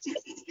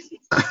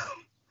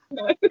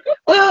 No.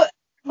 Well,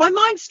 my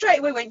mind straight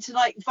away went to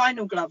like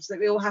vinyl gloves that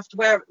we all have to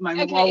wear at the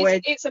moment while Okay, we're.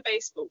 it's a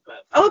baseball glove.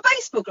 Oh, a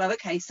baseball glove.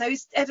 Okay, so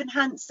is Evan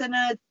Hansen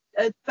a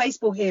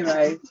baseball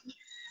hero?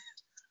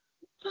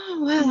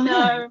 Oh well.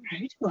 No,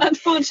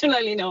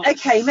 unfortunately not.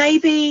 Okay,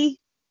 maybe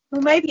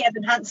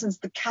Evan Hansen's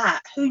the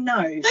cat. Who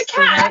knows? The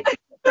cat.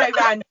 You know, so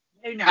random.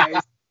 Who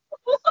knows?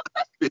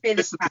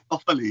 This is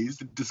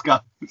Mephistopheles in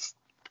disguise.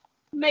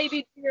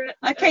 Maybe.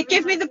 Okay,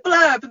 give me the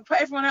blurb and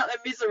put everyone out their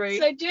misery.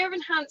 So Dear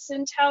Evan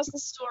Hansen tells the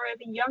story of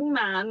a young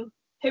man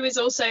who is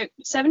also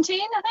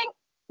 17, I think.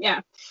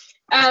 Yeah.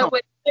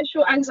 With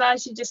social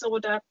anxiety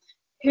disorder,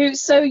 who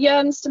so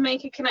yearns to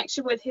make a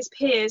connection with his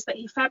peers that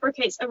he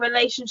fabricates a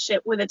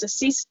relationship with a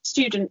deceased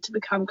student to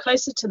become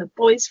closer to the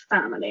boy's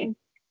family.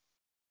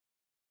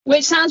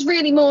 Which sounds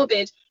really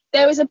morbid.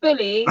 There was a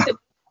bully that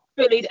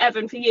bullied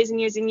Evan for years and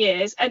years and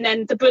years, and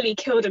then the bully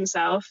killed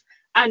himself.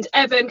 And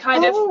Evan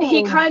kind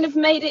of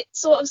made it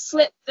sort of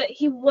slip that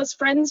he was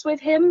friends with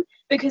him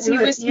because he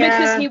was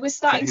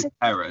starting his to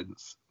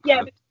parents.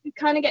 Yeah, but he was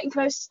kind of getting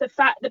close to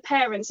the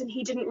parents, and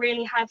he didn't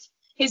really have.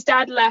 His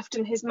dad left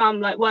and his mum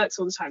like works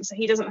all the time, so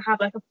he doesn't have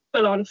like a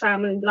full-on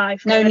family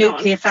life. No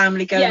nuclear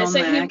family going on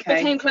there. Yeah, so he Okay.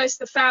 became close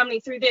to the family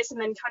through this, and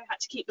then kind of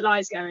had to keep the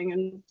lies going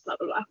and blah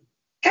blah blah.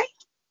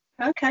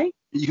 Okay.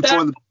 You can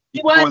borrow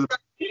the one.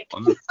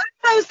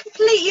 I was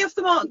completely off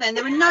the mark then.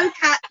 There were no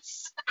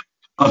cats.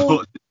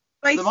 Oh,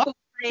 Baseball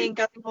playing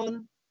going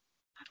on.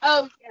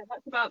 Oh yeah,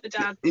 that's about the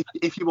dad.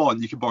 if you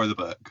want, you can borrow the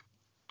book.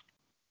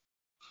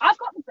 I've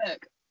got the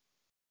book.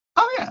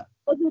 Oh yeah.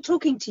 I was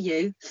talking to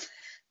you.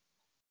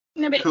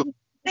 No, but Cool.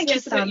 Thank you,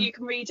 here's the book, Sam. you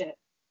can read it.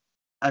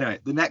 Anyway,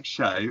 the next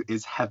show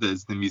is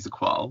Heathers the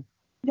Musical.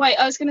 Wait,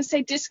 I was going to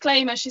say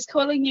disclaimer. She's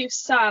calling you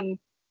son.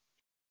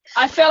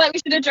 I feel like we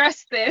should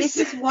address This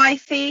this. is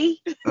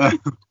wifey.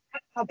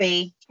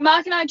 Hobby.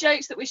 Mark and I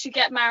joked that we should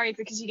get married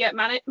because you get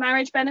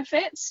marriage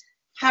benefits.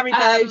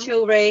 Haribo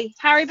jewellery.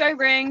 Haribo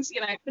rings, you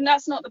know, and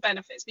that's not the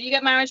benefits. But you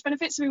get marriage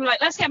benefits, so we were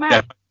like, let's get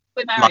married. Yeah.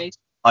 We're married.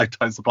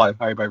 Lifetime supply of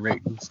Haribo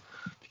rings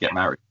to get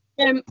married.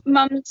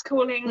 Mum's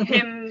calling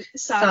him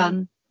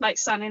son. Like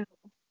son-in-law.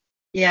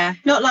 Yeah,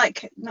 not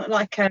like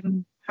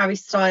Harry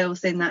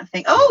Styles in that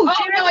thing. Oh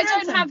no, I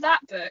don't have that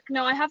book.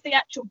 No, I have the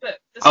actual book.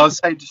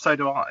 So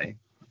do I.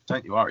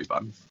 Don't you worry,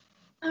 bun.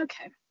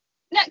 Okay.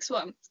 Next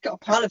one. It's got a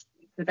pile of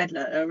the bed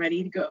letter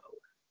ready to go.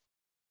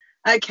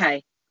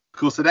 Okay.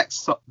 Cool. So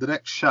the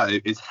next show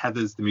is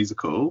Heathers the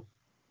musical.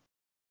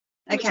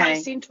 Which I've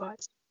seen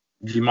twice.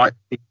 You might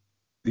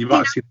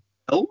have seen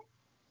it.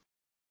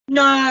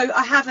 No,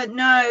 I haven't.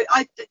 No,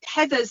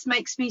 Heathers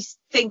makes me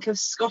think of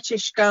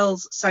Scottish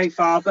girls so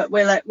far, but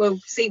we'll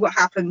see what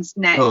happens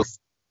next.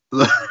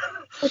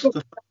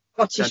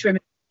 Scottish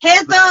women.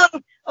 Heather!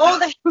 Oh,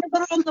 the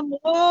Heather on the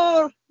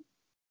moor!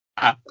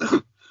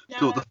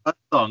 Cool. The first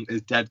song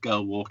is Dead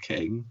Girl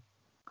Walking.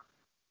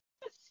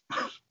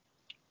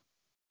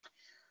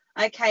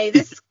 Okay,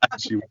 this is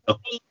Actually,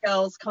 Mean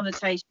Girls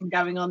connotation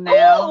going on now.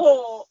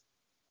 Oh!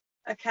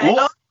 Okay.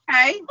 Oh.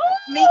 Okay.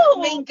 Oh.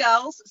 Mean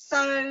Girls.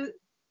 So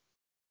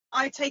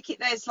I take it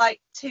there's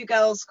like 2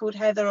 girls called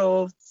Heather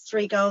or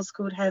 3 girls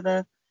called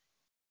Heather.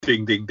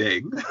 Ding, ding,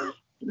 ding.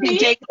 Ding,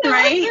 ding,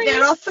 3.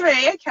 There are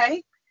 3.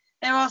 Okay.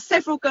 There are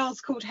several girls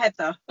called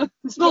Heather.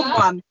 It's not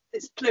one.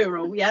 It's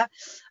plural. Yeah.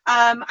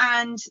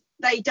 And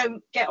they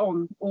don't get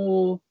on,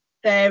 or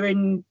they're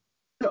in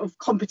sort of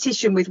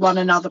competition with one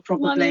another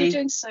probably. Well, you're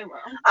doing so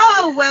well.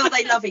 Oh well,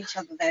 they love each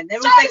other then. They're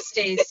all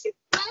besties.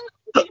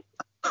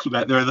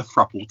 They're in the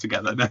throuple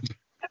together. No.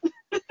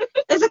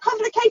 There's a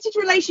complicated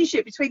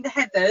relationship between the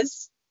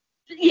Heathers,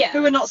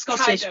 who are not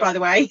Scottish, by the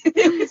way.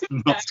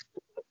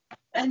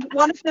 And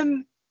one of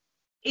them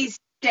is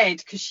dead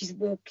because she's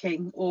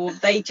walking, or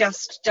they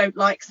just don't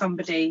like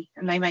somebody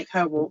and they make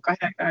her walk. I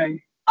don't know.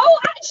 Oh,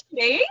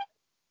 actually,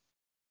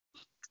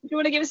 do you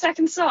want to give a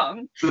second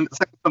song? The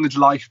second song is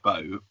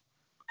Lifeboat.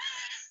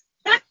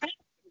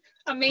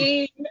 I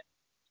mean,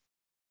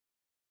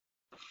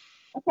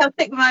 okay, I'll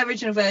stick with my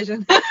original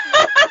version. So,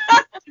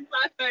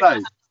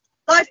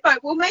 Lifeboat.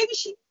 Well, maybe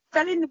she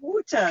fell in the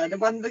water.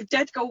 The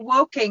dead girl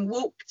walked. she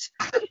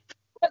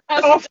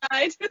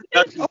died.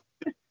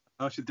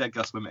 Oh, she's dead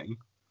girl swimming.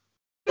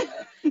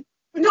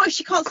 Not if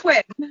she can't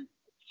swim.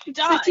 She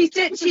died.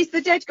 So she's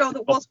the dead girl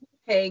that was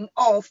walking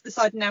off the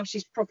side, and now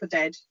she's proper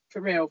dead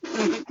for real.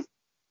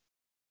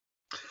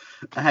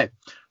 Okay,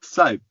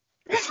 so.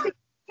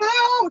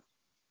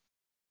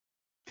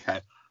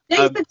 Okay. These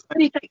would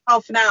only take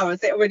half an hour.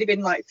 Has it already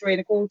been like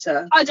 3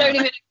 1/4? I don't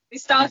even know we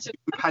started.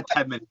 We've had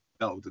 10 minutes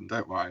golden,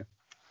 don't worry.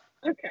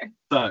 Okay.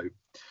 So,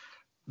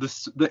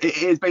 it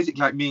is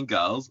basically like Mean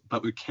Girls,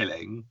 but with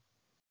killing.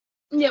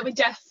 Yeah, with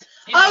death.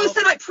 Oh,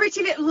 so like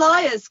Pretty Little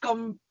Liars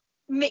gone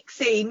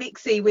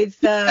mixy with.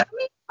 I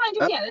mean, kind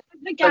of, yeah.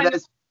 The gang. So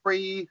there's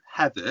 3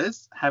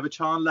 Heathers: Heather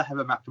Chandler,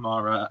 Heather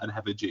McNamara, and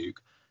Heather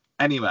Duke.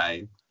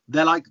 Anyway,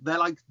 they're like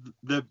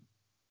the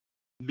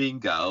Mean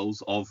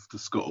Girls of the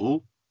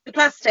school. The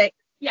plastic.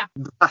 Yeah.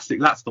 The plastic.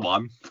 That's the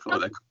one. For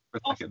a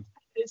second.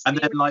 And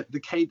then like the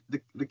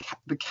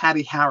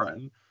Caddy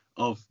Harron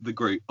of the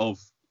group of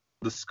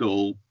the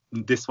school.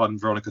 This one,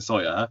 Veronica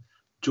Sawyer,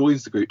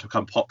 joins the group to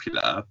become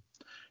popular.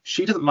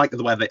 She doesn't like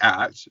the way they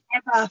act.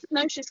 Ever.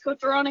 No, she's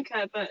called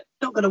Veronica, but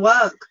Not going to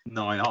work.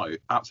 No, I know,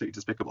 absolutely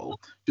despicable.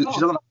 She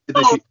doesn't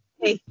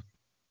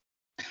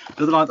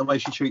like the way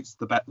she treats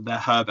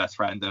her best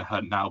friend and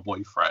her now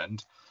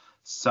boyfriend.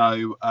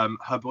 So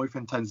her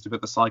boyfriend turns into a bit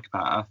of a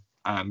psychopath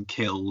and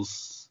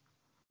kills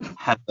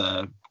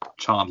Heather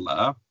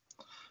Chandler.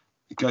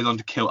 He goes on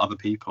to kill other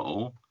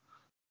people,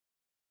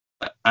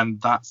 and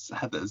that's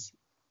Heather's.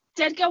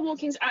 Dead Girl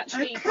Walking is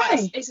actually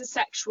it's a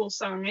sexual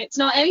song. It's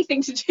not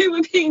anything to do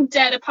with being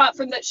dead, apart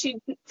from that she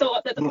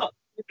thought that the cop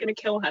was going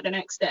to kill her the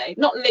next day.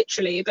 Not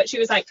literally, but she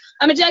was like,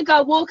 I'm a dead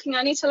girl walking.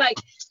 I need to like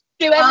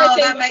do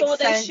everything before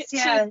she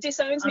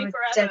disowns me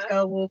forever. Dead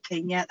girl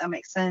walking. Yeah, that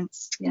makes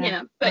sense.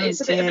 Yeah, but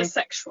it's a bit of a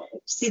sexual.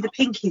 See the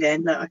pinky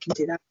then? Look, I can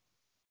do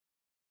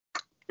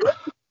that.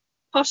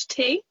 Posh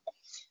tea.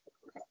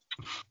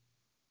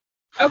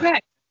 Okay.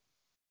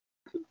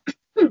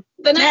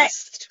 The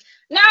next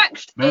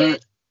is,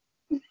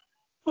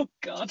 oh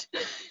god,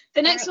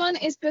 the next one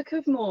is Book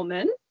of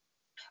Mormon.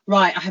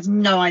 Right, I have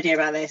no idea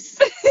about this.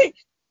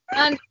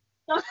 And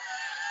the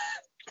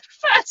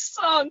first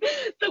song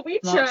that we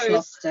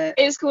chose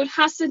is called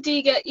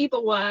Hasadiga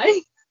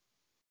Ibawai.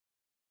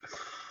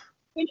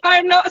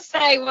 I'm not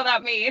saying what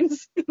that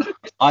means.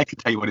 I can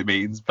tell you what it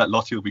means, but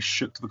Lottie will be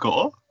shook to the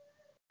core.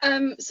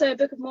 So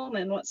Book of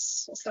Mormon,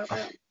 what's that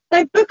about?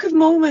 The Book of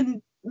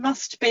Mormon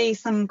must be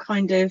some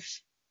kind of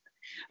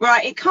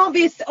right. It can't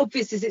be as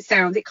obvious as it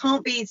sounds. It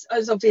can't be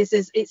as obvious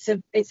as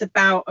it's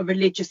about a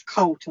religious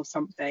cult or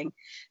something.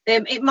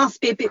 It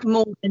must be a bit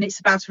more than it's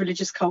about a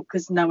religious cult,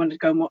 because no one would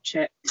go and watch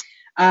it.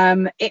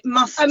 It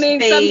must. I mean,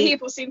 be, some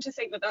people seem to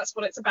think that that's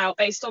what it's about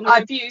based on the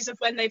reviews of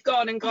when they've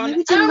gone. I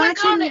would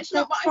imagine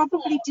they're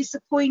probably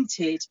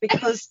disappointed,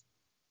 because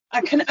I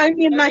can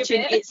only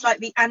imagine it's like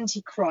the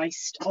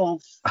Antichrist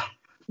of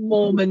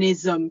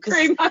Mormonism,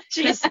 Pretty much,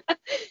 yeah.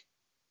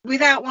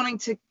 without wanting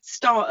to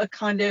start a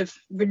kind of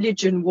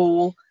religion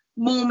war,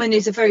 Mormon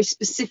is a very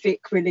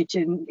specific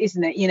religion,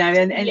 isn't it? You know,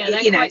 and yeah,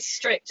 they're you know, quite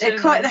strict. they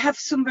have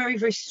some very,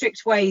 very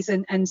strict ways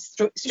and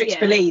strict Yeah.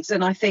 beliefs,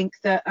 and I think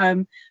that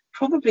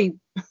probably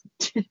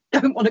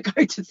don't want to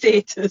go to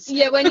theatres.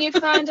 Yeah, when you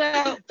find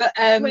out But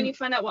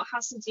what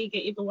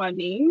Hasidic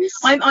means.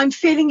 I'm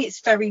feeling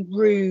it's very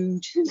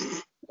rude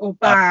or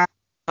bad.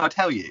 I'll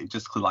tell you,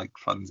 just for like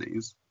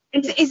funsies.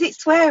 Is it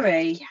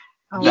sweary? Yeah.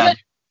 Oh. You don't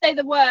say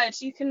the word.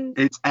 You can.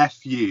 It's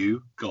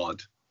F-U,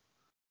 God.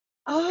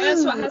 Oh,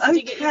 That's what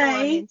Hasidic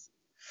okay. means.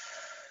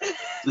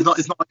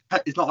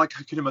 It's not like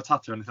Hakuna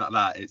Matata or anything like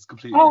that. It's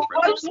completely Oh,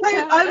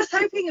 different. I was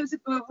hoping it was a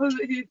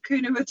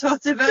Hakuna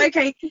Matata, but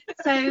okay.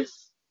 So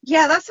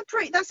yeah, that's a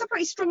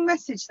pretty strong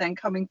message then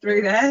coming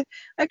through there.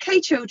 Okay,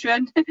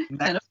 children.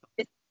 Next.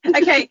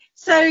 Okay,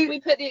 so We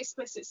put the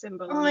explicit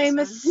symbol on. I'm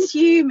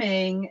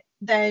assuming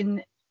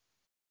then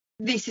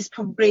this is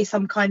probably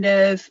some kind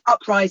of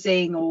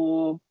uprising,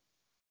 or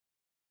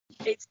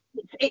it's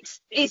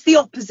the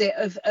opposite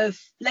of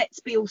let's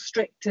be all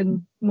strict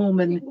and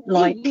Mormon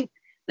like.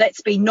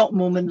 Let's be not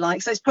Mormon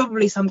like. So it's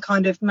probably some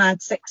kind of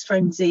mad sex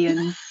frenzy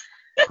and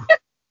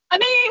I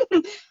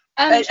mean,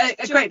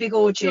 a great big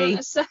orgy.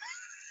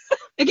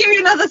 I'll give you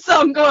another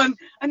song. Go on.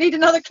 I need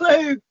another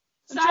clue.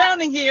 I'm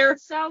drowning here.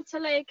 Salt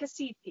Lake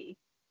City.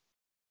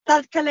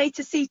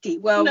 Salkaleta City.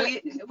 Well, No,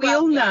 we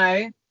all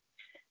know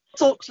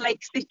Salt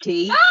Lake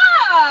City.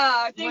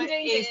 Ah, ding What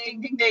ding is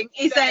ding. ding ding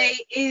ding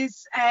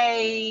is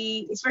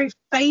a very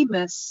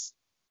famous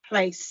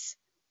place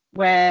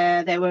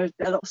where there were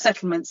a lot of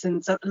settlements,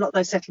 and so a lot of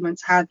those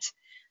settlements had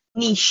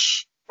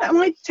niche. Am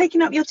I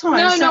taking up your time?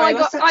 No, Sorry,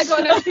 I got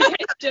a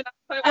notification.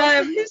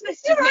 Who's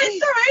messaging me?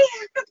 Sorry,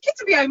 the kids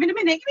will be home in a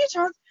minute. Give me a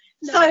chance.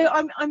 No.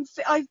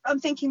 So I'm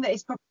thinking that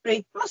it's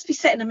probably must be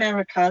set in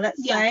America.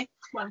 Let's say.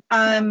 Well,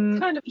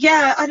 Kind of.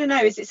 Yeah, I don't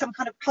know. Is it some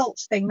kind of cult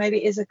thing? Maybe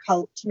it is a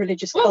cult,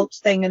 religious cult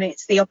thing, and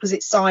it's the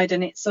opposite side.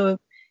 And it's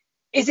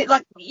is it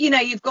like, you know,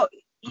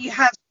 you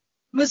have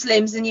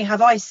Muslims and you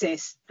have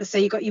ISIS. So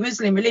you've got your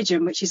Muslim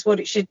religion, which is what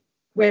it should,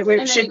 where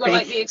it should be.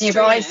 Like, and you've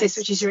got ISIS,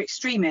 which is your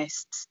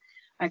extremists.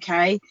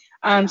 Okay.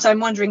 So I'm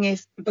wondering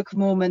if the Book of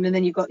Mormon, and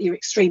then you've got your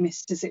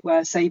extremists, as it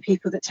were. So your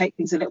people that take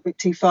things a little bit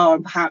too far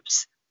and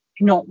perhaps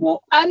not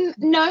what.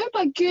 No,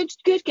 but good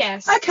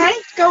guess. Okay,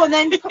 go on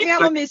then. Put me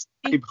out on this.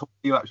 Before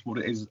you actually what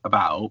it is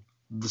about,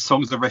 the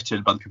songs are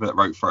written by the people that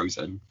wrote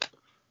Frozen.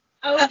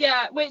 Oh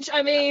yeah, which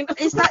I mean,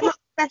 Is that not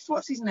Beth?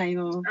 What's his name?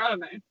 Or I don't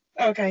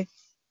know. okay.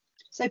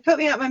 So put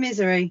me out my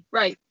misery.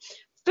 Right.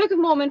 The Book of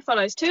Mormon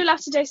follows two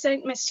Latter-day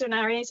Saint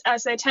missionaries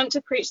as they attempt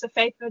to preach the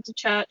faith of the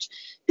church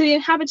to the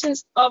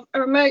inhabitants of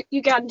a remote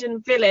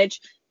Ugandan village.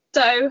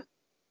 So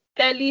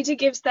their leader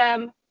gives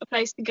them a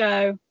place to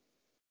go,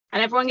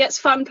 and everyone gets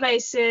fun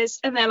places,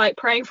 and they're like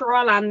praying for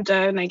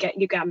Orlando, and they get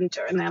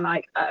Uganda, and they're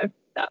like, oh,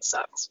 that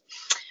sucks.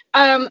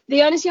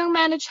 The earnest young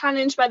men are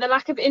challenged by the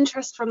lack of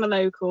interest from the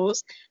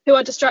locals, who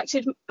are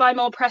distracted by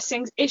more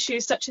pressing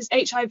issues such as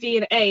HIV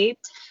and AIDS,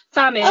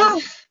 famine,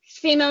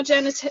 female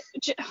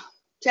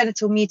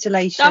Genital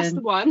mutilation. that's the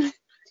one,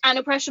 and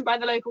oppression by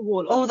the local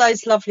warlords. All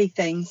those lovely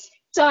things.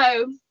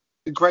 So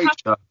A great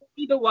show.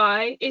 either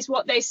why is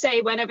what they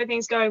say when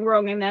everything's going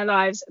wrong in their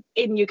lives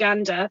in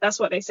Uganda. That's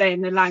what they say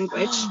in the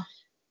language.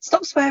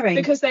 Stop swearing.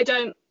 Because they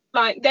don't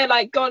like, they're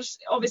like, God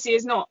obviously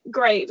is not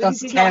great because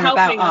Doesn't he's not care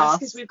helping about us us.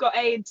 because we've got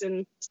AIDS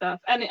and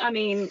stuff. And I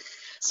mean,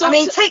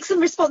 take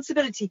some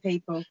responsibility,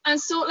 people. and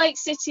Salt Lake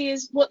City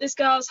is what this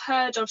girl's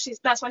heard of.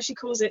 That's why she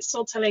calls it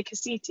Salt Lake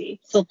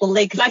City. Salt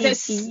Lake Like there's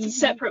City.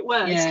 separate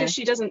words because Yeah.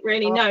 she doesn't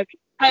really know.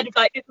 Heard of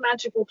like this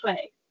magical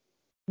place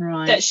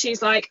Right. that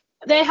she's like,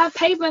 they have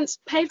pavements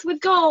paved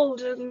with gold,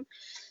 and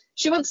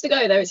she wants to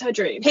go there. It's her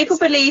dream. People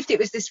believed it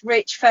was this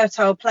rich,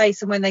 fertile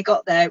place, and when they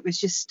got there, it was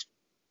just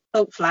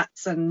salt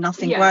flats and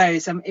nothing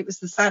grows. And it was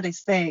the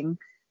saddest thing.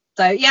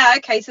 So yeah,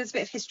 okay. So there's a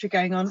bit of history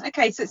going on.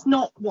 Okay, so it's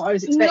not what I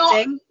was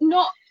expecting.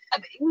 No.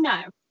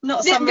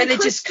 Not the some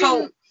religious Christian-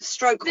 cult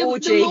stroke the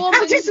orgy. How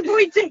Mormons-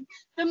 disappointing.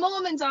 The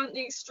Mormons aren't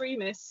the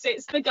extremists.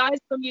 It's the guys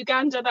from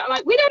Uganda that are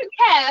like, we don't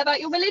care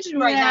about your religion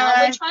right now.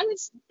 Yeah. We're trying to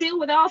deal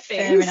with our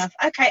things. Fair enough.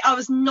 Okay, I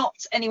was not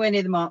anywhere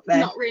near the mark there.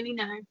 Not really,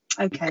 no.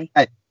 Okay.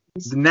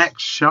 The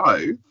next show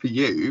for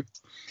you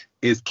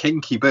is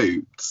Kinky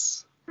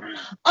Boots.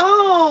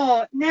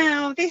 Oh,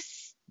 now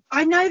this,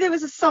 I know there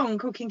was a song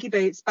called Kinky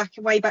Boots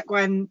way back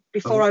when,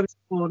 before I was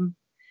born.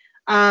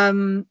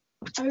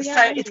 So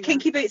it's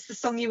Kinky Boots, the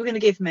song you were going to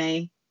give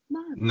me.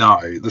 No,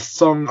 the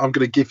song I'm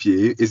going to give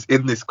you is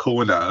In This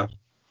Corner.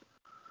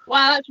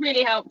 Wow, that's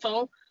really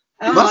helpful.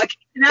 Oh, That's- okay.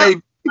 Now, Hey,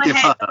 my give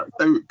head. her,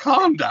 so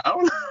calm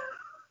down.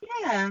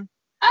 yeah.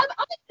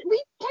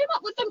 We came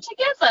up with them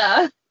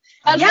together.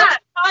 Yeah. Time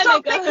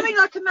Stop ago. becoming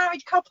like a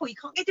married couple. You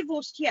can't get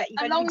divorced yet. You've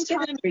A only long been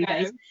together time 3 ago.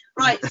 days.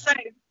 Right, so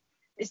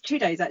it's 2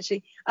 days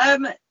actually.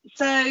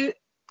 So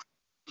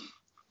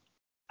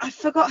I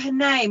forgot her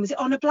name. Was it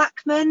Honor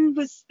Blackman?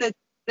 Was the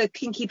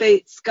Kinky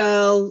Boots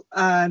girl?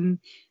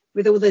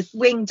 with all the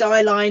winged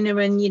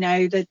eyeliner and, you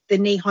know, the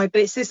knee-high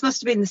boots. This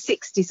must have been the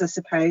 60s, I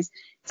suppose.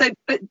 So,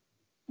 but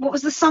what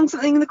was the song?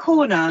 Something in the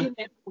corner?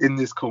 In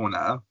This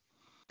Corner.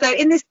 So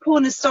In This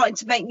Corner is starting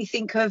to make me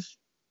think of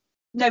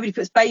Nobody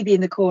Puts Baby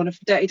in the Corner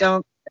for Dirty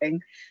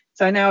Dancing.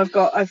 So now I've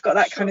got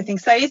that kind of thing.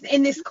 So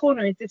In This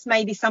Corner, is this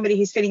maybe somebody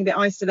who's feeling a bit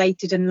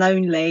isolated and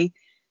lonely,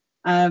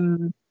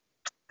 and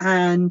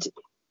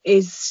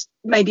is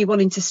maybe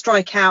wanting to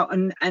strike out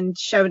and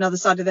show another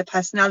side of their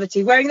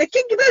personality, wearing their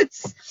kinky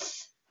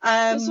boots.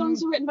 The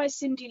songs were written by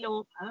Cyndi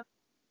Lauper.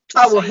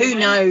 Oh, well, who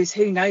knows?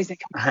 Who knows?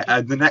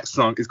 And the next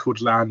song is called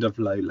Land of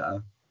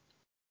Lola.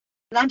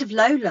 Land of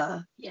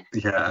Lola.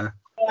 Yeah.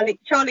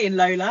 Charlie and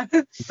Lola.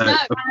 No,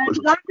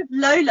 Land of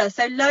Lola.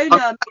 So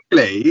Lola.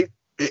 Actually,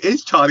 it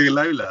is Charlie and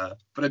Lola,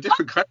 but a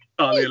different kind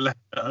of Charlie and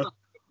Lola.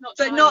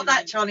 Not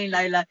that Charlie and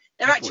Lola.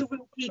 They're actual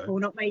real people,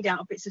 not made out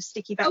of bits of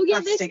sticky back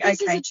plastic.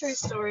 This is a true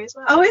story as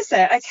well. Oh, is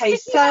it? Okay,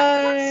 so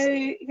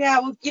yeah,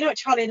 well, you know what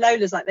Charlie and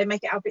Lola's like? They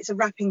make it out of bits of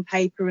wrapping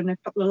paper and a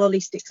couple of lolly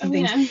sticks and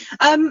things.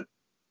 Yeah.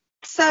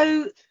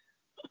 So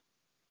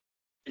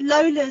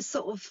Lola's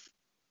sort of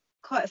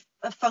quite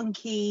a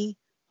funky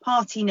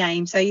party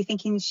name. So you're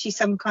thinking she's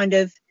some kind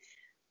of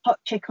hot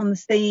chick on the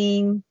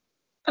scene?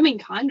 I mean,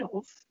 kind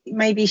of.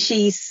 Maybe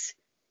is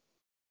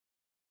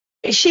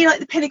she like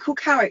the pinnacle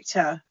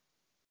character?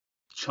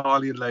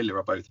 Charlie and Lola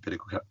are both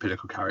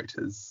pinnacle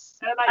characters.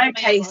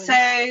 Okay,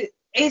 so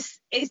is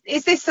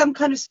this some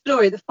kind of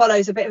story that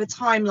follows a bit of a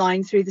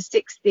timeline through the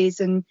 60s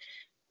and,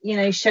 you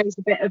know, shows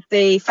a bit of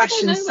the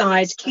fashion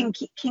side,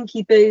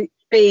 kinky boots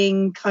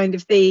being kind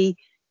of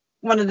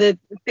one of the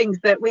things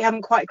that we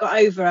haven't quite got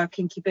over our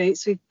kinky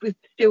boots. We're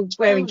still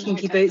wearing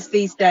kinky boots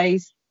these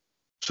days.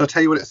 Shall I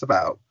tell you what it's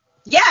about?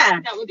 Yeah.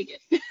 That would be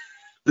good.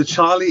 The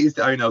Charlie is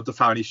the owner of the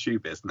family shoe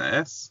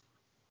business.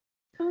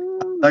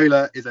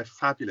 Lola is a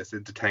fabulous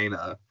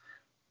entertainer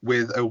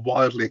with a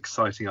wildly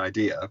exciting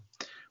idea.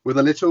 With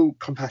a little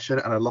compassion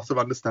and a lot of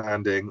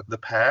understanding, the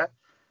pair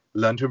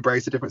learn to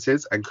embrace the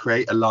differences and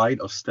create a line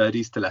of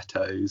sturdy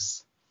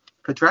stilettos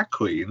for drag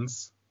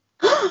queens.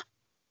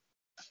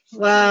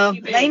 Well,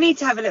 they need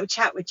to have a little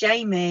chat with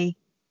Jamie.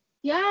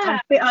 Yeah.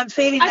 I'm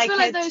feeling I feel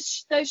like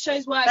those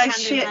shows work hand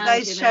in hand.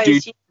 Those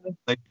shows.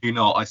 They do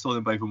not. I saw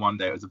them both in one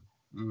day. It was a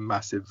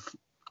massive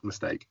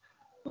mistake.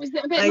 Was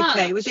it a bit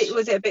much?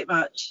 Was it a bit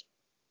much?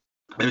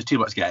 It was too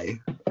much gay.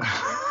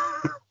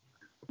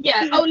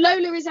 Yeah. Oh,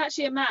 Lola is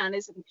actually a man,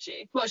 isn't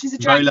she? Well, she's a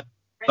drag.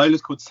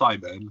 Lola's called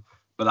Simon,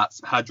 but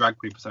that's her drag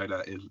queen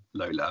persona is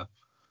Lola.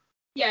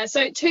 Yeah.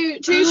 So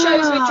two shows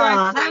with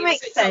drag queens. That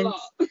makes sense.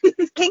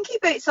 Kinky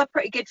boots are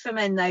pretty good for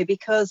men though,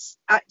 because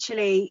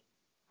actually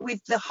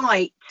with the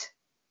height,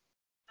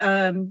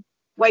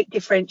 weight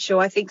differential,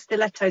 I think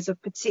stilettos are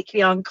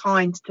particularly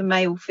unkind to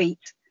male feet.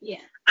 Yeah.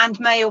 And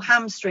male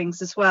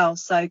hamstrings as well.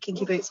 So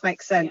kinky boots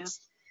make sense.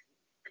 Yeah.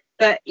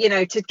 But, you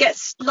know, to get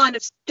a line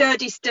of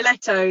sturdy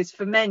stilettos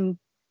for men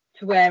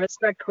to wear as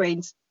drag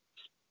queens,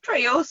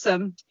 pretty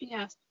awesome.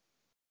 Yes.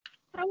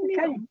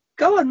 Okay.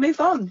 Go on,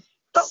 move on.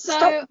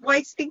 Stop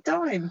wasting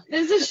time.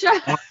 There's a show.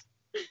 I'm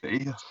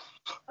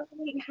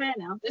eating hair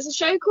now. There's a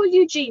show called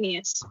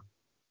Eugenius.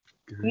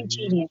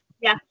 Eugenius.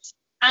 Yes.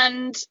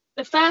 And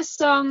the first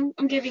song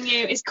I'm giving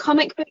you is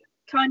Comic Book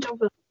Kind of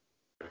Love.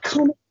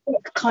 Comic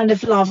Book Kind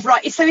of Love.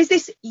 Right. So is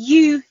this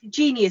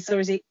Eugenius or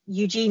is it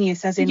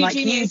Eugenius as in Eugenius,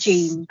 like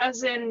Eugene?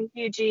 As in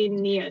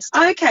Eugenius.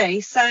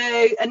 Okay. So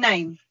a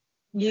name.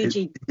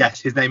 Eugene. Yes,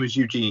 his name is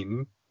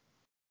Eugene.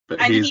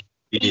 But and he's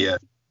Eugene.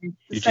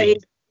 So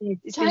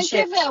don't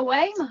give it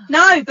away, man.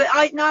 No, but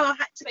I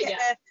had to get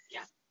there.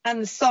 Yeah.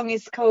 And the song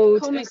is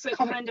called Comic Book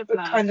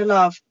Kind of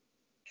Love.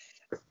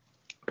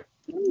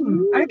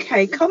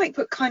 Okay, Comic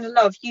Book Kind of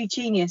Love,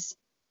 Eugenius.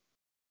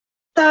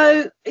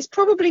 So it's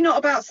probably not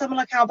about someone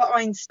like Albert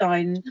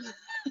Einstein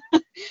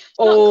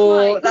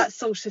or that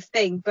sort of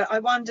thing. But I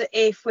wonder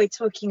if we're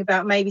talking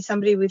about maybe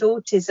somebody with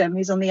autism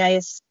who's on the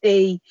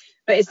ASD,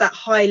 but is that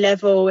high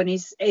level and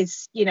is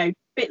you know, a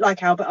bit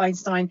like Albert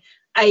Einstein,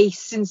 a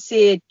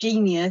sincere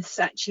genius,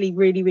 actually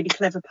really, really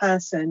clever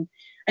person.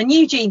 And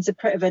Eugene's a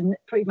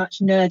pretty much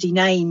nerdy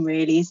name,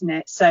 really, isn't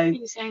it? So,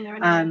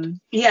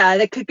 yeah,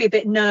 they could be a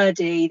bit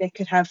nerdy. They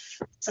could have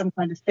some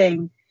kind of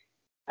thing,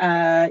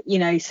 you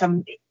know,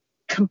 some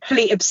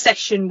complete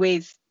obsession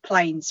with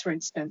planes, for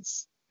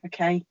instance.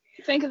 Okay.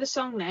 Think of the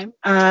song name.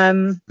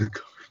 Comic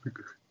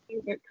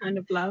Book Kind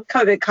of Love.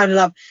 Comic Book Kind of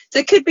Love. So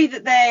it could be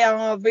that they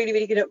are really,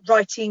 really good at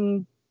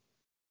writing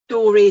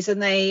stories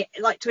and they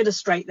like to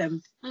illustrate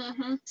them.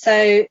 Mm-hmm.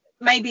 So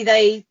maybe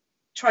they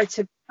try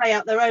to play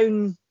out their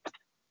own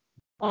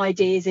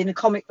ideas in a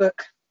comic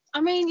book.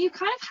 I mean, you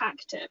kind of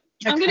hacked it.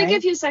 Okay. I'm going to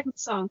give you a second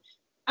song.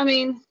 I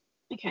mean,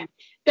 okay.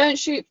 Don't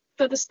shoot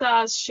for the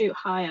stars, shoot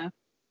higher.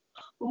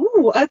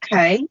 Ooh,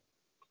 okay.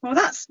 Well,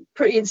 that's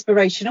pretty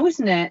inspirational,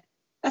 isn't it?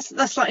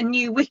 That's like a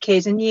new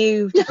Wicked, a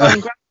new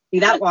Defying Gravity,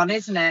 that one,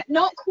 isn't it?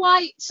 Not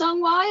quite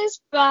song-wise,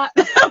 but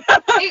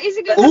it is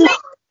a good thing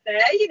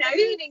there, you know. The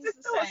meaning's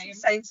the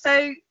same.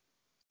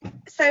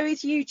 So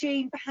is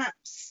Eugene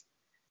perhaps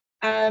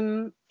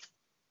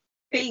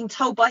being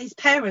told by his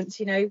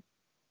parents, you know,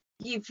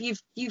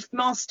 you've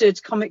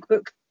mastered comic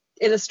book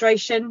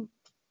illustration.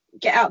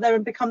 Get out there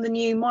and become the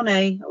new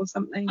Monet or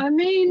something. I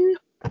mean,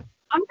 I'm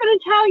going to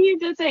tell you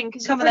the thing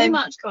because you've pretty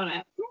much got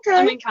it. Okay.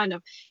 I mean, kind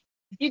of.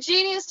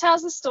 Eugenius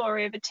tells the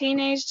story of a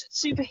teenage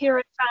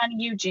superhero fan,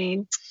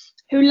 Eugene,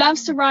 who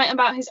loves to write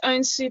about his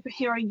own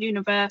superhero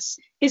universe.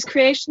 His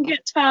creation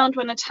gets found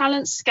when a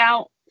talent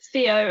scout,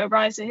 Theo,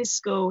 arrives at his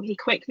school. He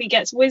quickly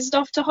gets whizzed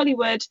off to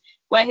Hollywood,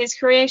 where his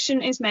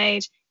creation is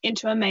made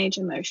into a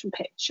major motion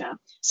picture.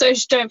 So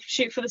don't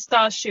shoot for the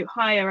stars, shoot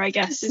higher, I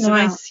guess. That's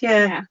nice,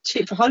 yeah.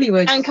 Shoot for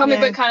Hollywood. And comic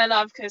book kind of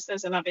love because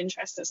there's a love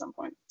interest at some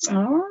point. So.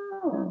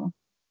 Oh.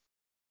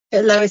 Bit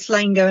of Lois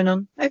Lane going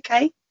on.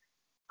 Okay.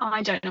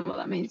 I don't know what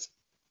that means.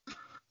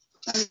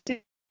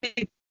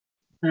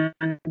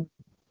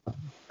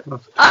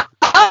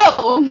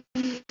 Oh!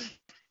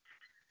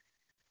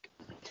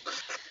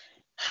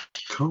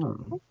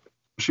 Cool.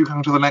 Should we go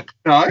on to the next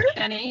show?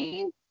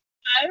 Jenny?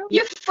 No.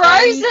 You're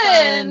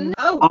frozen!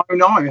 Oh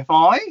no, have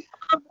I?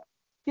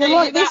 You're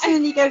like this and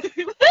then you go...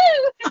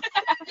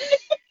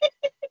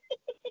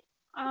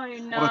 Oh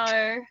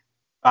no.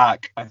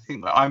 Back. I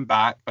think that I'm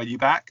back. Are you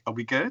back? Are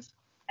we good?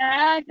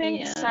 I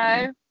think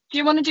so. Do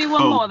you want to do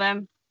one more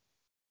then?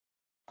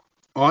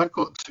 Well, I've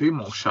got 2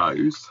 more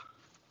shows.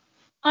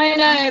 I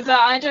know, but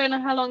I don't know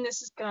how long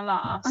this is going to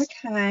last.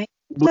 Okay.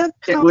 Well,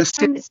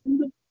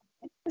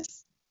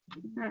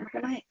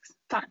 Relax.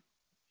 Fine.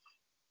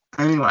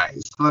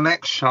 Anyways, the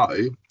next show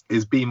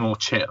is Be More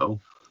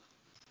Chill.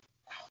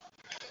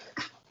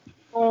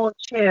 More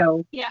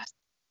chill. Yes.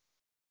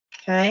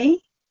 Okay.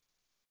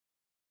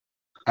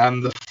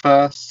 And the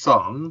first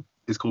song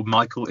is called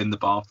Michael in the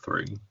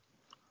Bathroom.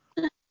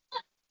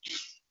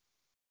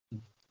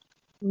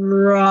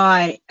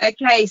 Right.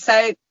 Okay,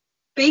 so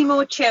Be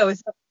More Chill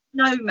is a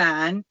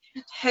snowman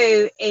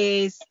who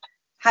is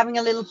having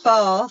a little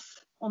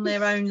bath on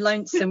their own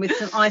lonesome with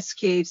some ice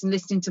cubes and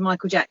listening to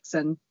Michael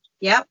Jackson.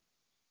 Yep.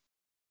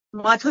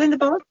 Michael in the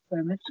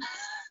bathroom. It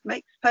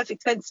makes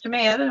perfect sense to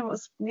me. I don't know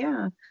what's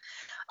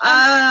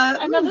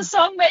another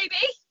song maybe?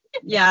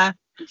 Yeah.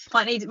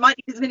 Might need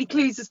as many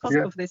clues as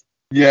possible for this.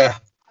 Yeah.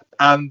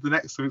 And the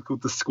next one is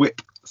called the Squip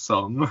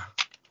song.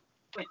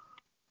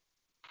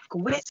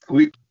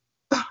 Squip.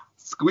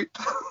 Squip.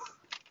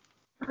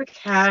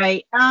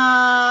 Okay.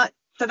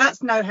 So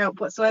that's no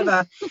help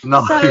whatsoever.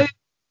 No. So,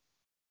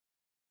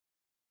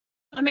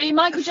 I mean,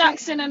 Michael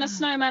Jackson and a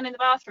snowman in the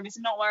bathroom is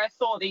not where I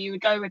thought that you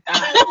would go with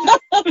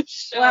that.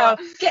 Sure. Well,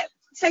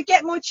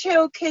 Get More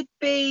Chill could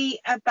be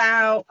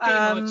about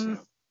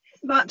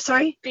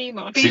sorry? Be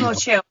More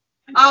Chill.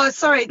 Oh,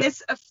 sorry.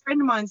 There's a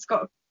friend of mine's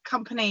got a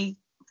company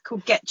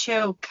called Get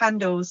Chill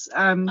Candles. So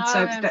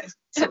that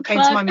sort of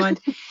came to my mind.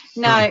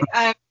 No.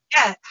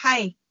 Yeah.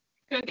 Hey.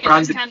 Go get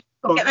those candles.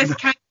 Get those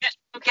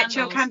Get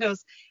Chill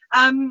Candles.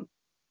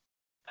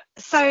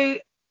 So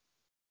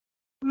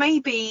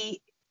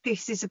maybe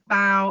this is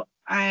about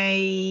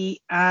a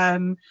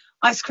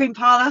ice cream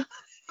parlour.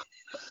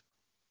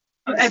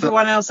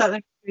 Everyone else out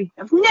there,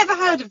 I've never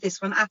heard of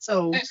this one at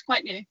all. It's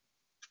quite new.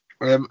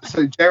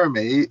 So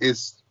Jeremy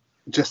is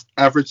just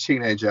average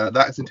teenager.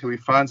 That is until he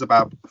finds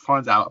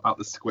out about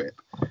the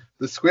Squip.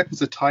 The Squip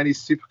is a tiny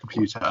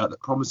supercomputer that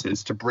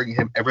promises to bring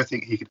him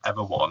everything he could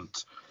ever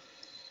want.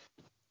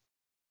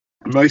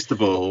 Most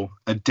of all,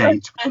 a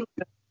date with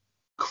his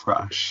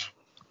crush.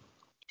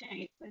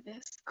 Date with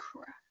his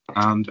crush.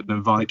 And an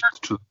invite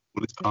to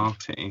his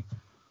party.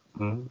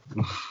 So,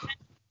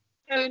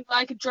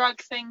 like a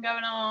drug thing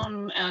going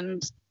on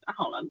and a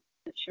whole other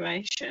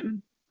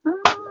situation.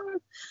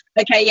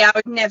 Okay, yeah, I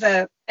would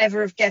never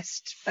ever have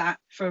guessed that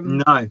from.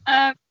 No.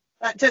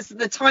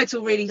 The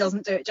title really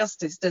doesn't do it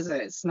justice, does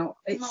it? It's not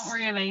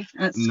really.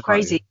 That's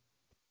crazy.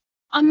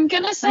 I'm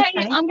gonna say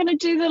I'm gonna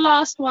do the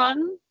last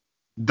one.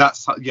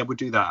 We'll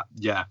do that.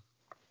 Yeah.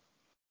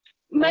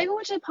 Maybe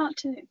we'll do part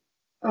 2.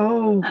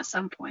 Oh. At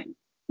some point.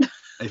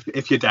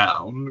 If you're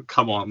down,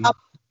 come on.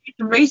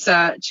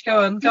 Research. Go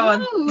on.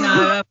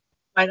 No.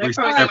 I don't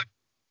Show ever.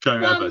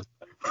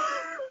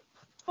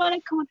 What are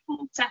called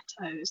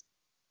falsettos.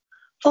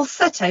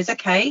 Falsettos,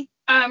 okay.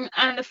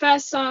 And the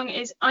first song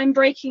is I'm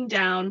Breaking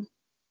Down,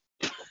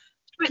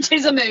 which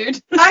is a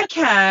mood.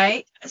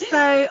 Okay,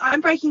 so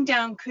I'm Breaking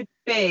Down could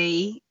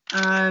be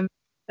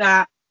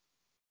that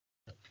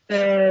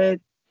the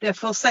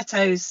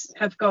falsettos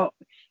have got.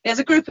 There's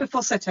a group of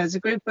falsettos, a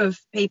group of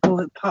people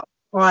that part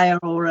choir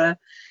or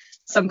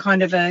some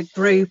kind of a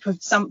group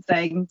of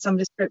something, some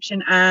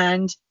description,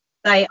 and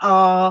they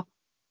are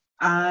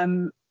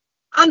under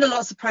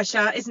lots of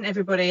pressure. Isn't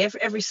everybody?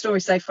 Every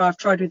story so far I've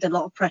tried with a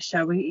lot of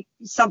pressure.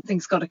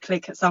 Something's got to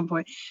click at some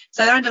point.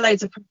 So they're under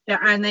loads of pressure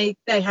and they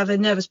have a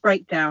nervous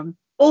breakdown.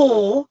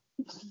 Or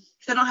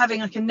if they're not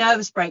having like a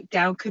nervous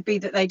breakdown, could be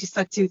that they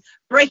decide to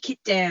break it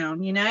down,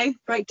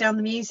 break down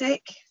the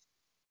music.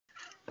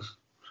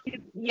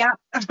 Yeah.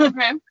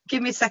 Okay.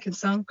 Give me a second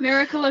song.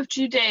 Miracle of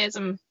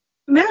Judaism.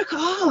 Miracle.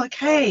 Oh,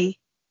 okay.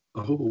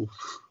 Oh.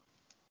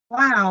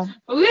 Wow.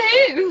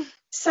 Woohoo!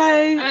 So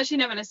I've actually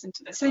never listened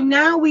to this. So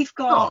now we've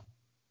got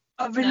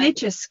a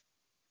religious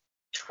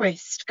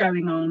twist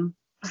going on.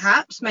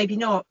 perhaps, maybe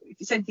not. If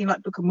it's anything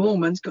like Book of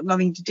Mormon, it's got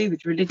nothing to do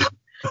with religion.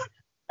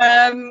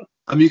 I mean,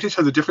 you could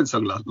have a different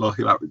song like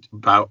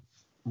about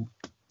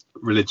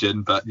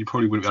religion, but you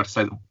probably wouldn't be able to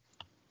say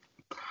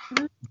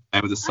the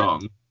name of the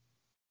song.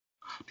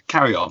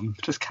 Carry on,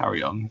 just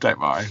carry on. Don't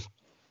worry.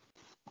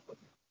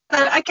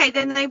 Okay,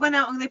 then they went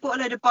out and they bought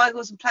a load of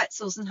bagels and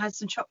pretzels and had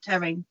some chopped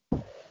herring.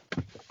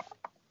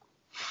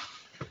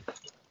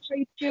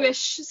 Very Jewish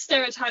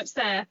stereotypes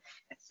there.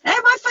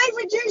 They're my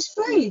favourite Jewish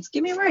foods.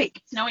 Give me a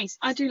break. Nice.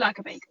 I do like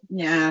a bagel.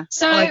 Yeah.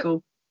 So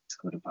bagel. It's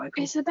called a bagel.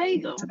 It's a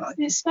bagel. It's a bagel.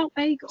 It's spelled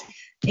bagel.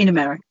 In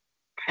America.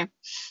 Okay.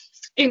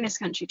 In this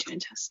country too, in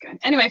Tesco.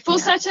 Anyway,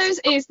 Falsettos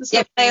is the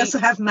Yeah, story. they also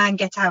have Man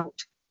Get Out.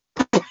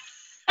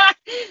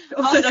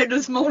 Also known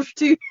as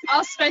Multitude.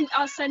 I'll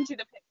send you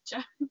the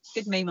picture.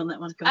 Good meme on that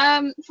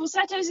one.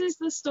 Falsettos is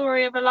the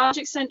story of a large,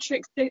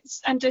 eccentric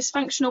and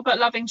dysfunctional but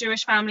loving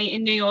Jewish family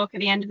in New York at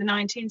the end of the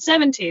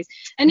 1970s.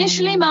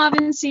 Initially,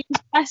 Marvin seems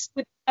blessed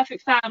with a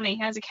perfect family.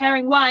 He has a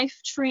caring wife,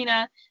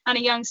 Trina, and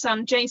a young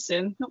son,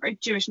 Jason. Not very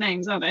Jewish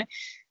names, are they?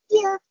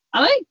 Yeah.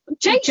 Are they?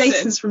 Jason?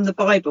 Jason's from the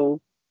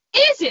Bible.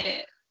 Is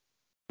it?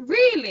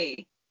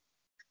 Really?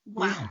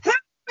 Wow. How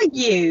are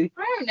you?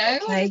 I don't know.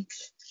 Okay.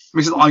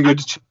 Mrs. I'm going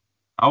to check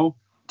now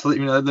to let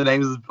you know the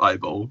names of the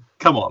Bible.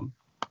 Come on.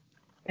 I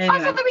Anyway.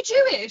 thought they were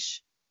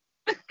Jewish.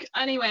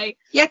 Anyway.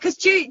 Yeah, because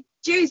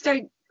Jews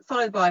don't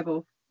follow the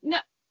Bible. No.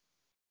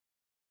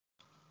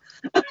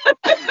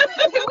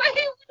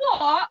 Wait,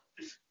 what?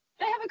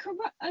 They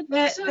have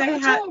They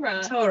have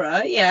Torah.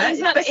 Torah, yeah, Is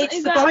that but the- it's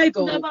is the that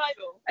Bible. The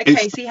Bible.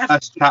 Okay, so you have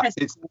It's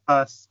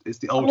the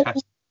the Old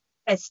Testament.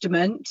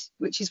 Testament,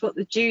 which is what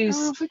the Jews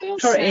Oh, for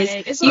God's Torah is.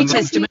 sake. It's New not just-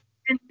 Testament.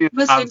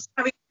 Muslims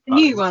carry the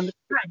new one.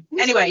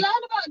 We Anyway, still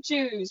learn about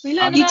Jews. We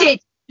learn you about... did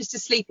just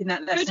asleep in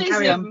that lesson.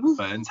 Carry on.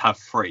 Husbands have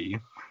free.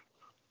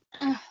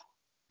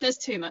 There's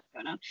too much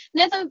going on.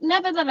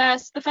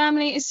 Nevertheless, the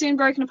family is soon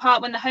broken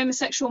apart when the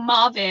homosexual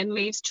Marvin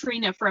leaves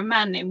Trina for a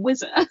man named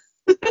Whizzer.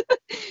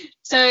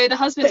 So the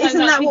husband But turns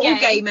isn't out that to be what all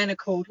gay. gay men are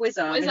called?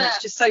 Whizzer. I mean, Whizzer.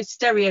 that's just so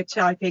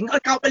stereotyping. I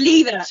can't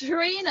believe it.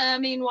 Trina,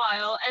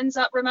 meanwhile, ends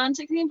up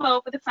romantically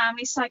involved with the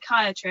family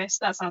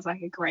psychiatrist. That sounds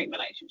like a great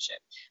relationship.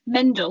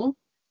 Mendel.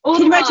 Can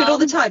you imagine while- all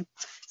the time?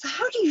 So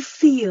how do you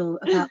feel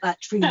about that,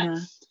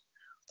 Trina?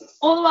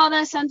 All the while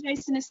their son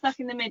Jason is stuck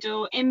in the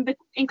middle.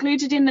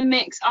 Included in the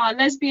mix are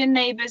lesbian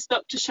neighbours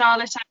Dr.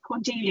 Charlotte and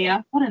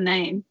Cordelia. What a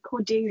name,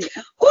 Cordelia.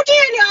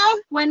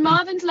 Cordelia! When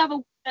Marvin's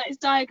level is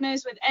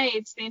diagnosed with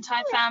AIDS, the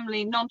entire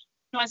family, non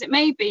as it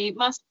may be,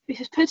 must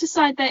put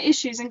aside their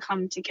issues and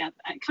come together.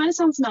 It kind of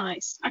sounds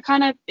nice.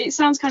 It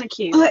sounds kind of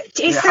cute. Oh,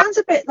 it sounds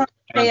a bit like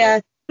a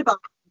After all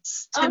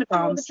the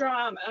Tenenbaums.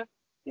 drama,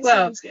 it Well,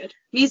 sounds good.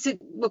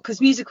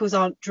 Because musicals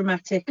aren't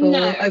dramatic or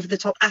No. over the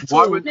top at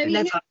Why all. would- No, you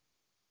Never.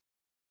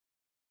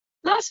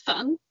 That's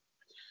fun.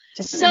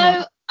 Just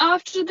So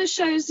after the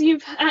shows,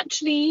 you've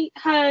actually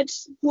heard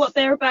what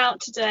they're about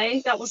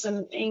today. That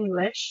wasn't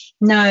English.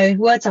 no,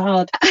 words are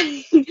hard.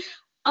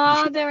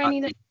 Are there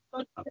any that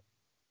you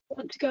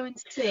want to go and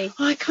see?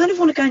 I kind of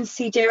want to go and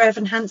see Dear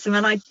Evan Hansen,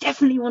 and I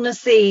definitely want to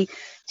see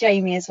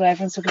Jamie as well.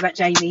 Everyone's talking about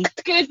Jamie.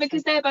 Good,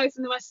 because they're both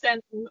in the West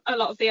End and a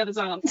lot of the others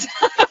aren't.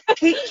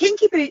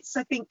 Kinky Boots,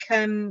 I think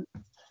I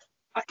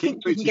Keep think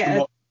you Boots can you can get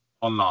watch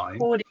online.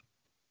 a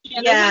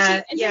Yeah, Yeah,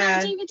 is there yeah.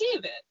 a DVD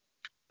of it?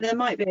 there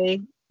might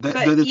be. There-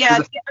 But there's- yeah,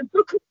 there's a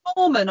Book of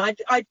Mormon, I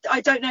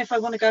don't know if I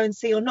want to go and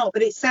see or not,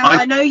 but it sounds.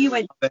 I know you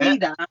went to see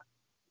that.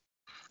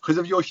 because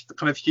of your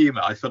kind of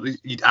humour, I felt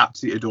you'd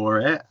absolutely adore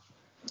it.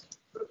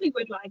 Probably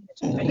would like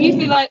it. You'd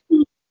be like,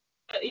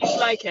 you'd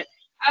like it.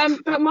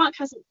 But Mark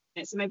hasn't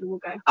seen it, so maybe we'll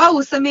go.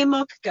 Oh, so me and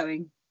Mark are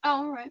going. Oh,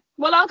 all right.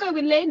 Well, I'll go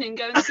with Lynn and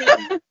go and see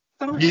it.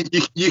 Fine.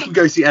 You can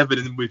go see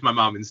Evan with my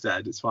mum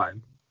instead. It's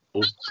fine.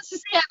 Wants to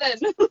see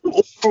Evan.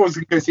 All four of us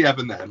can go see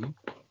Evan then.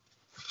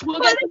 We'll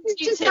Well, get the let's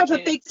two just have a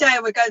tickets. big day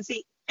and we're going to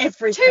see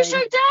everything. 2 show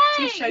day.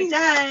 2 show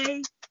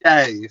day.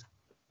 Yay!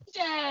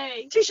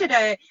 Yay. 2 show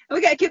day. And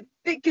we get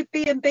a good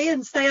B&B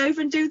and stay over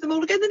and do them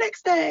all again the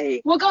next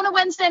day. We'll go on a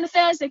Wednesday and a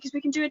Thursday because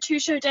we can do a 2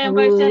 show day on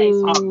both days.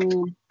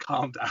 Ooh.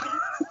 Calm down.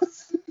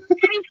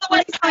 Getting the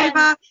week's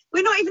over.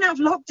 We're not even out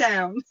of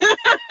lockdown.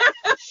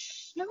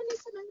 No one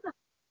needs to know that.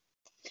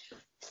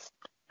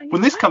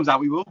 When this comes out,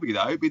 we will be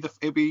though.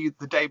 It'll be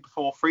the day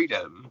before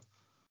Freedom.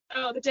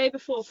 Oh, the day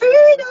before.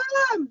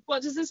 Freedom!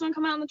 What, does this one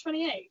come out on the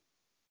 28th?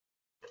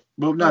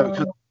 Well, no, Oh.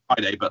 because it's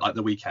Friday, but like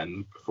the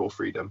weekend before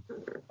Freedom.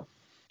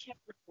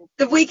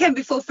 The weekend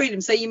before Freedom.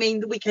 So you mean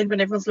the weekend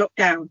when everyone's locked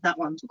down? That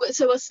one.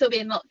 So we'll still be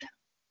in lockdown.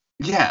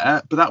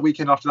 Yeah, but that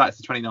weekend after that it's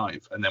the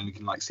 29th, and then we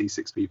can like see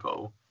 6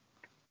 people.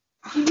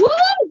 Woo!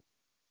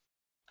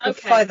 Or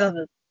Okay. 5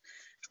 others.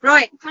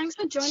 Right. Thanks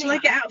for joining Shall I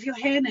us. get out of your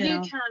hair now?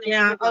 You can. if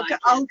Yeah, you would like.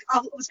 I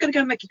was going to go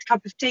and make a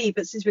cup of tea,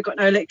 but since we've got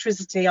no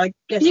electricity, I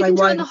guess You I can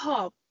join won't. the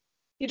hob.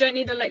 You don't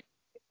need a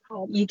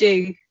hob. You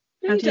do.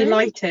 No, How you do you don't.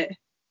 light it?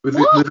 With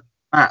What? a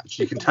match,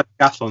 you can turn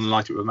the gas on and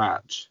light it with a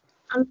match.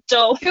 I'm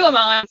dull. Who am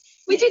I?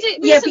 We did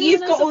it. Yeah, but recently you've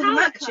when got there all was a the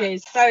power cut.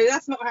 matches, so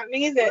that's not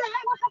happening, is All it? right,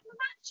 we'll have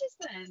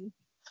the matches then.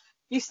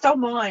 You stole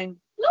mine.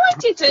 No, I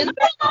didn't.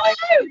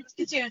 No.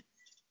 Did you?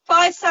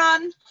 Bye,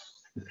 son.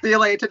 See you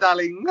later,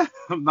 darling.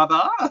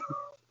 Mother.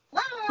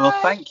 Well,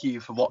 thank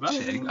you for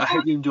watching. I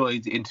hope you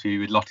enjoyed the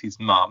interview with Lottie's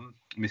mum,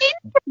 Miss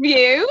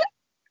Interview?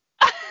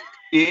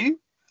 You.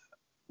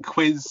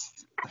 Quiz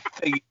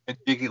thingy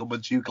jiggle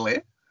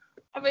majoogly.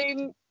 I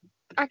mean,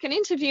 I can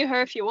interview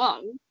her if you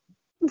want.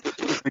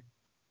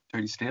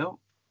 Jodie Steele.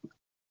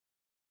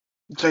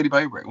 Jodie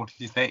Bowbrick, what did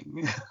you think?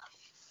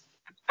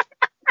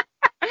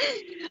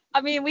 I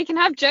mean, we can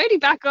have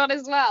Jodie back on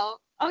as well.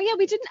 Oh yeah,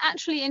 we didn't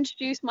actually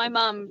introduce my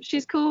mum.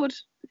 She's called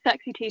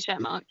Sexy T-shirt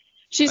Mark.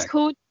 She's Thanks.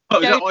 called. Oh,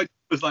 Jodie. that I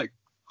was like,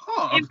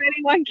 If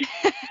anyone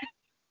cares.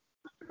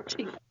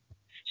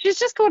 She's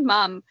just called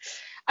Mum.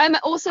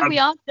 Also, we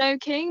are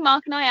joking.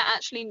 Mark and I are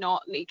actually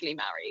not legally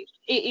married.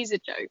 It is a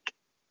joke.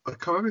 I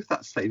can't remember if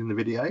that's stated in the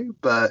video,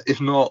 but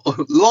if not,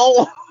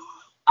 lol.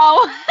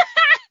 Oh,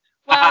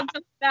 well,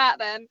 just that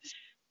then.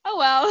 Oh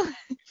well.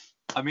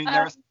 I mean,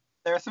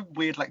 there are some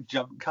weird like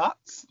jump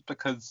cuts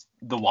because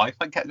the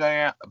Wi-Fi kept going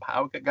out, the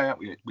power kept going out,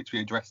 which we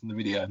addressed in the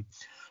video.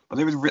 But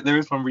there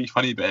is one really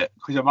funny bit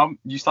because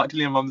you started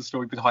telling your mum the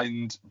story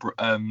behind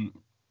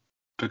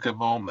Book of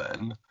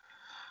Mormon,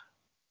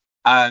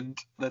 and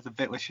there's a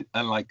bit where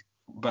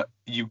but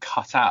you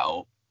cut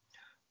out.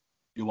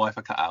 Your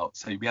Wi-Fi cut out,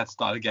 so we had to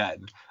start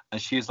again. And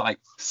she was like,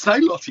 "So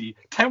Lottie,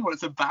 tell me what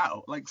it's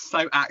about." Like,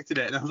 so acted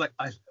it, and I was like,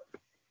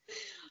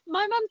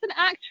 My mum's an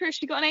actress.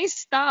 She got an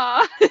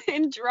A-star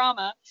in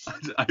drama.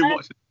 I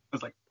watched it. I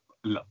was like,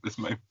 I love this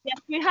moment. Yes,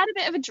 we had a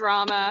bit of a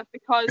drama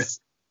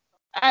because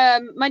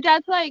my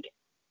dad's like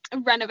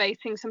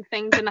renovating some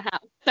things in the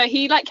house, so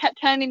he like kept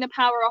turning the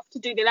power off to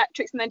do the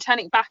electrics and then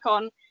turning it back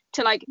on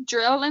to like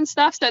drill and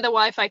stuff. So the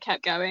Wi-Fi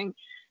kept going.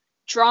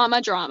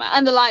 Drama,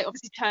 and the light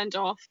obviously turned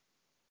off.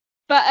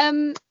 But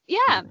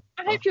yeah,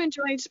 I hope you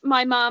enjoyed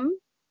my mum.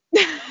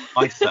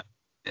 I certainly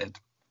did.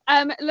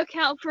 Look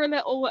out for a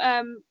little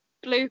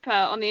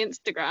blooper on the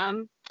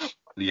Instagram.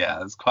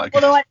 Yeah, it's quite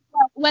good. Although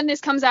when this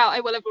comes out,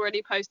 I will have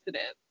already posted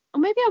it. Or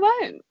maybe I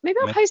won't. Maybe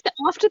I'll post it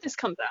after this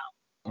comes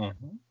out.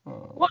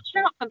 Mm-hmm. Watch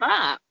out for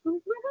that.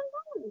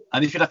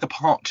 And if you'd like a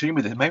part 2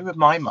 with it, maybe with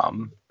my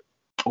mum,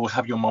 or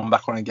have your mum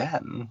back on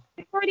again.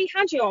 We've already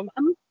had your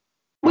mum.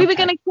 We were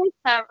going to quiz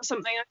her or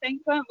something, I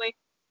think, weren't we?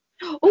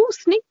 Oh,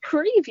 sneak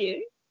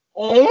preview.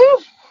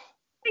 Oh. I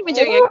think we're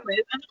doing a quiz.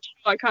 I'm not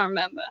sure, I can't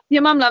remember.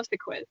 Your mum loves the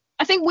quiz.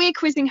 I think we're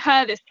quizzing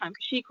her this time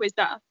because she quizzed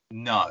us.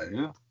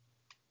 No.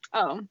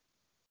 Oh.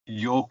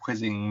 You're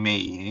quizzing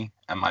me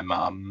and my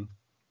mum.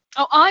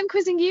 Oh, I'm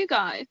quizzing you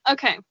guys.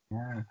 Okay.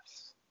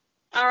 Yes.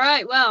 All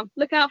right. Well,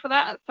 look out for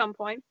that at some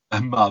point.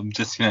 And mum,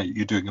 just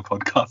you're doing a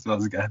podcast with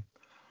us again.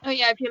 Oh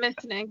yeah, if you're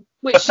listening,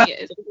 which she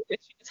is.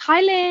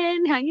 Hi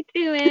Lynn, how you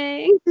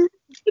doing?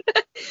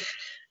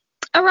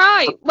 All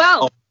right.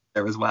 Well.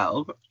 There as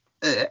well.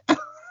 You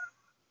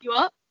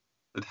what?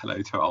 Said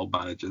hello to our old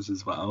managers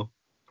as well.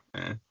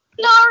 Yeah.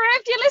 Laura,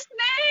 if you're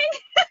listening.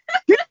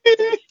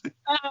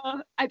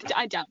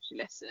 I doubt she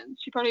listens.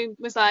 She probably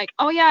was like,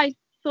 oh yeah, I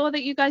saw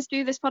that you guys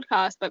do this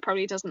podcast, but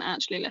probably doesn't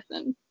actually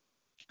listen.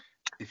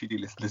 If you do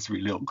listen, it's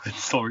really awkward.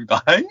 Sorry,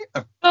 bye.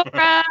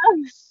 Laura.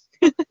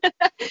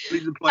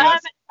 Please employ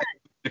us.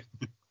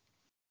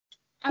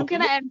 I'm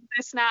going to end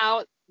this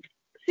now.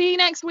 See you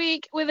next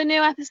week with a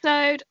new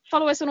episode.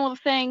 Follow us on all the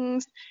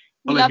things.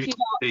 We love you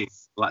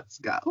lots. Let's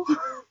go.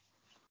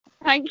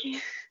 Thank you.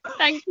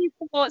 Thank you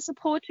for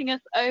supporting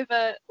us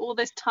over all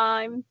this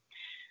time.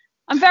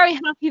 I'm very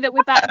happy that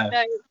we're back.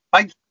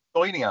 Thanks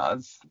for joining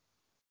us.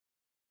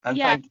 And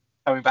yeah. thank you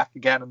for coming back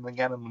again and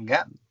again and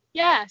again.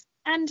 Yes.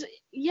 And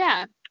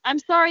yeah, I'm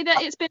sorry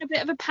that it's been a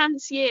bit of a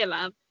pants year,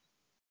 love.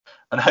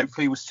 And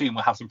hopefully soon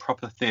we'll have some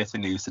proper theatre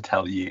news to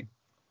tell you.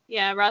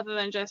 Yeah, rather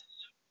than just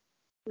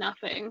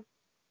nothing.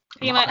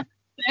 You might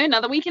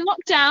another week in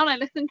lockdown. I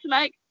listen to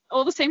like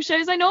all the same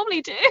shows I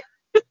normally do.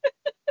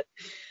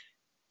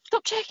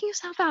 Stop checking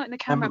yourself out in the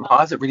camera.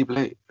 Why is it really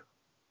blue?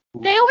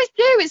 They always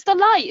do. It's the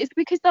light. It's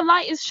because the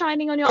light is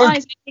shining on your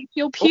eyes. It makes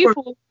your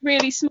pupil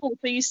really small,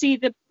 so you see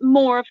the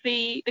more of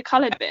the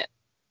coloured bit.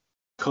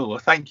 Cool. Well,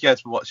 thank you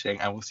guys for watching,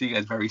 and we'll see you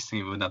guys very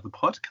soon with another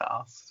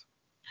podcast.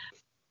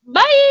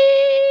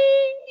 Bye.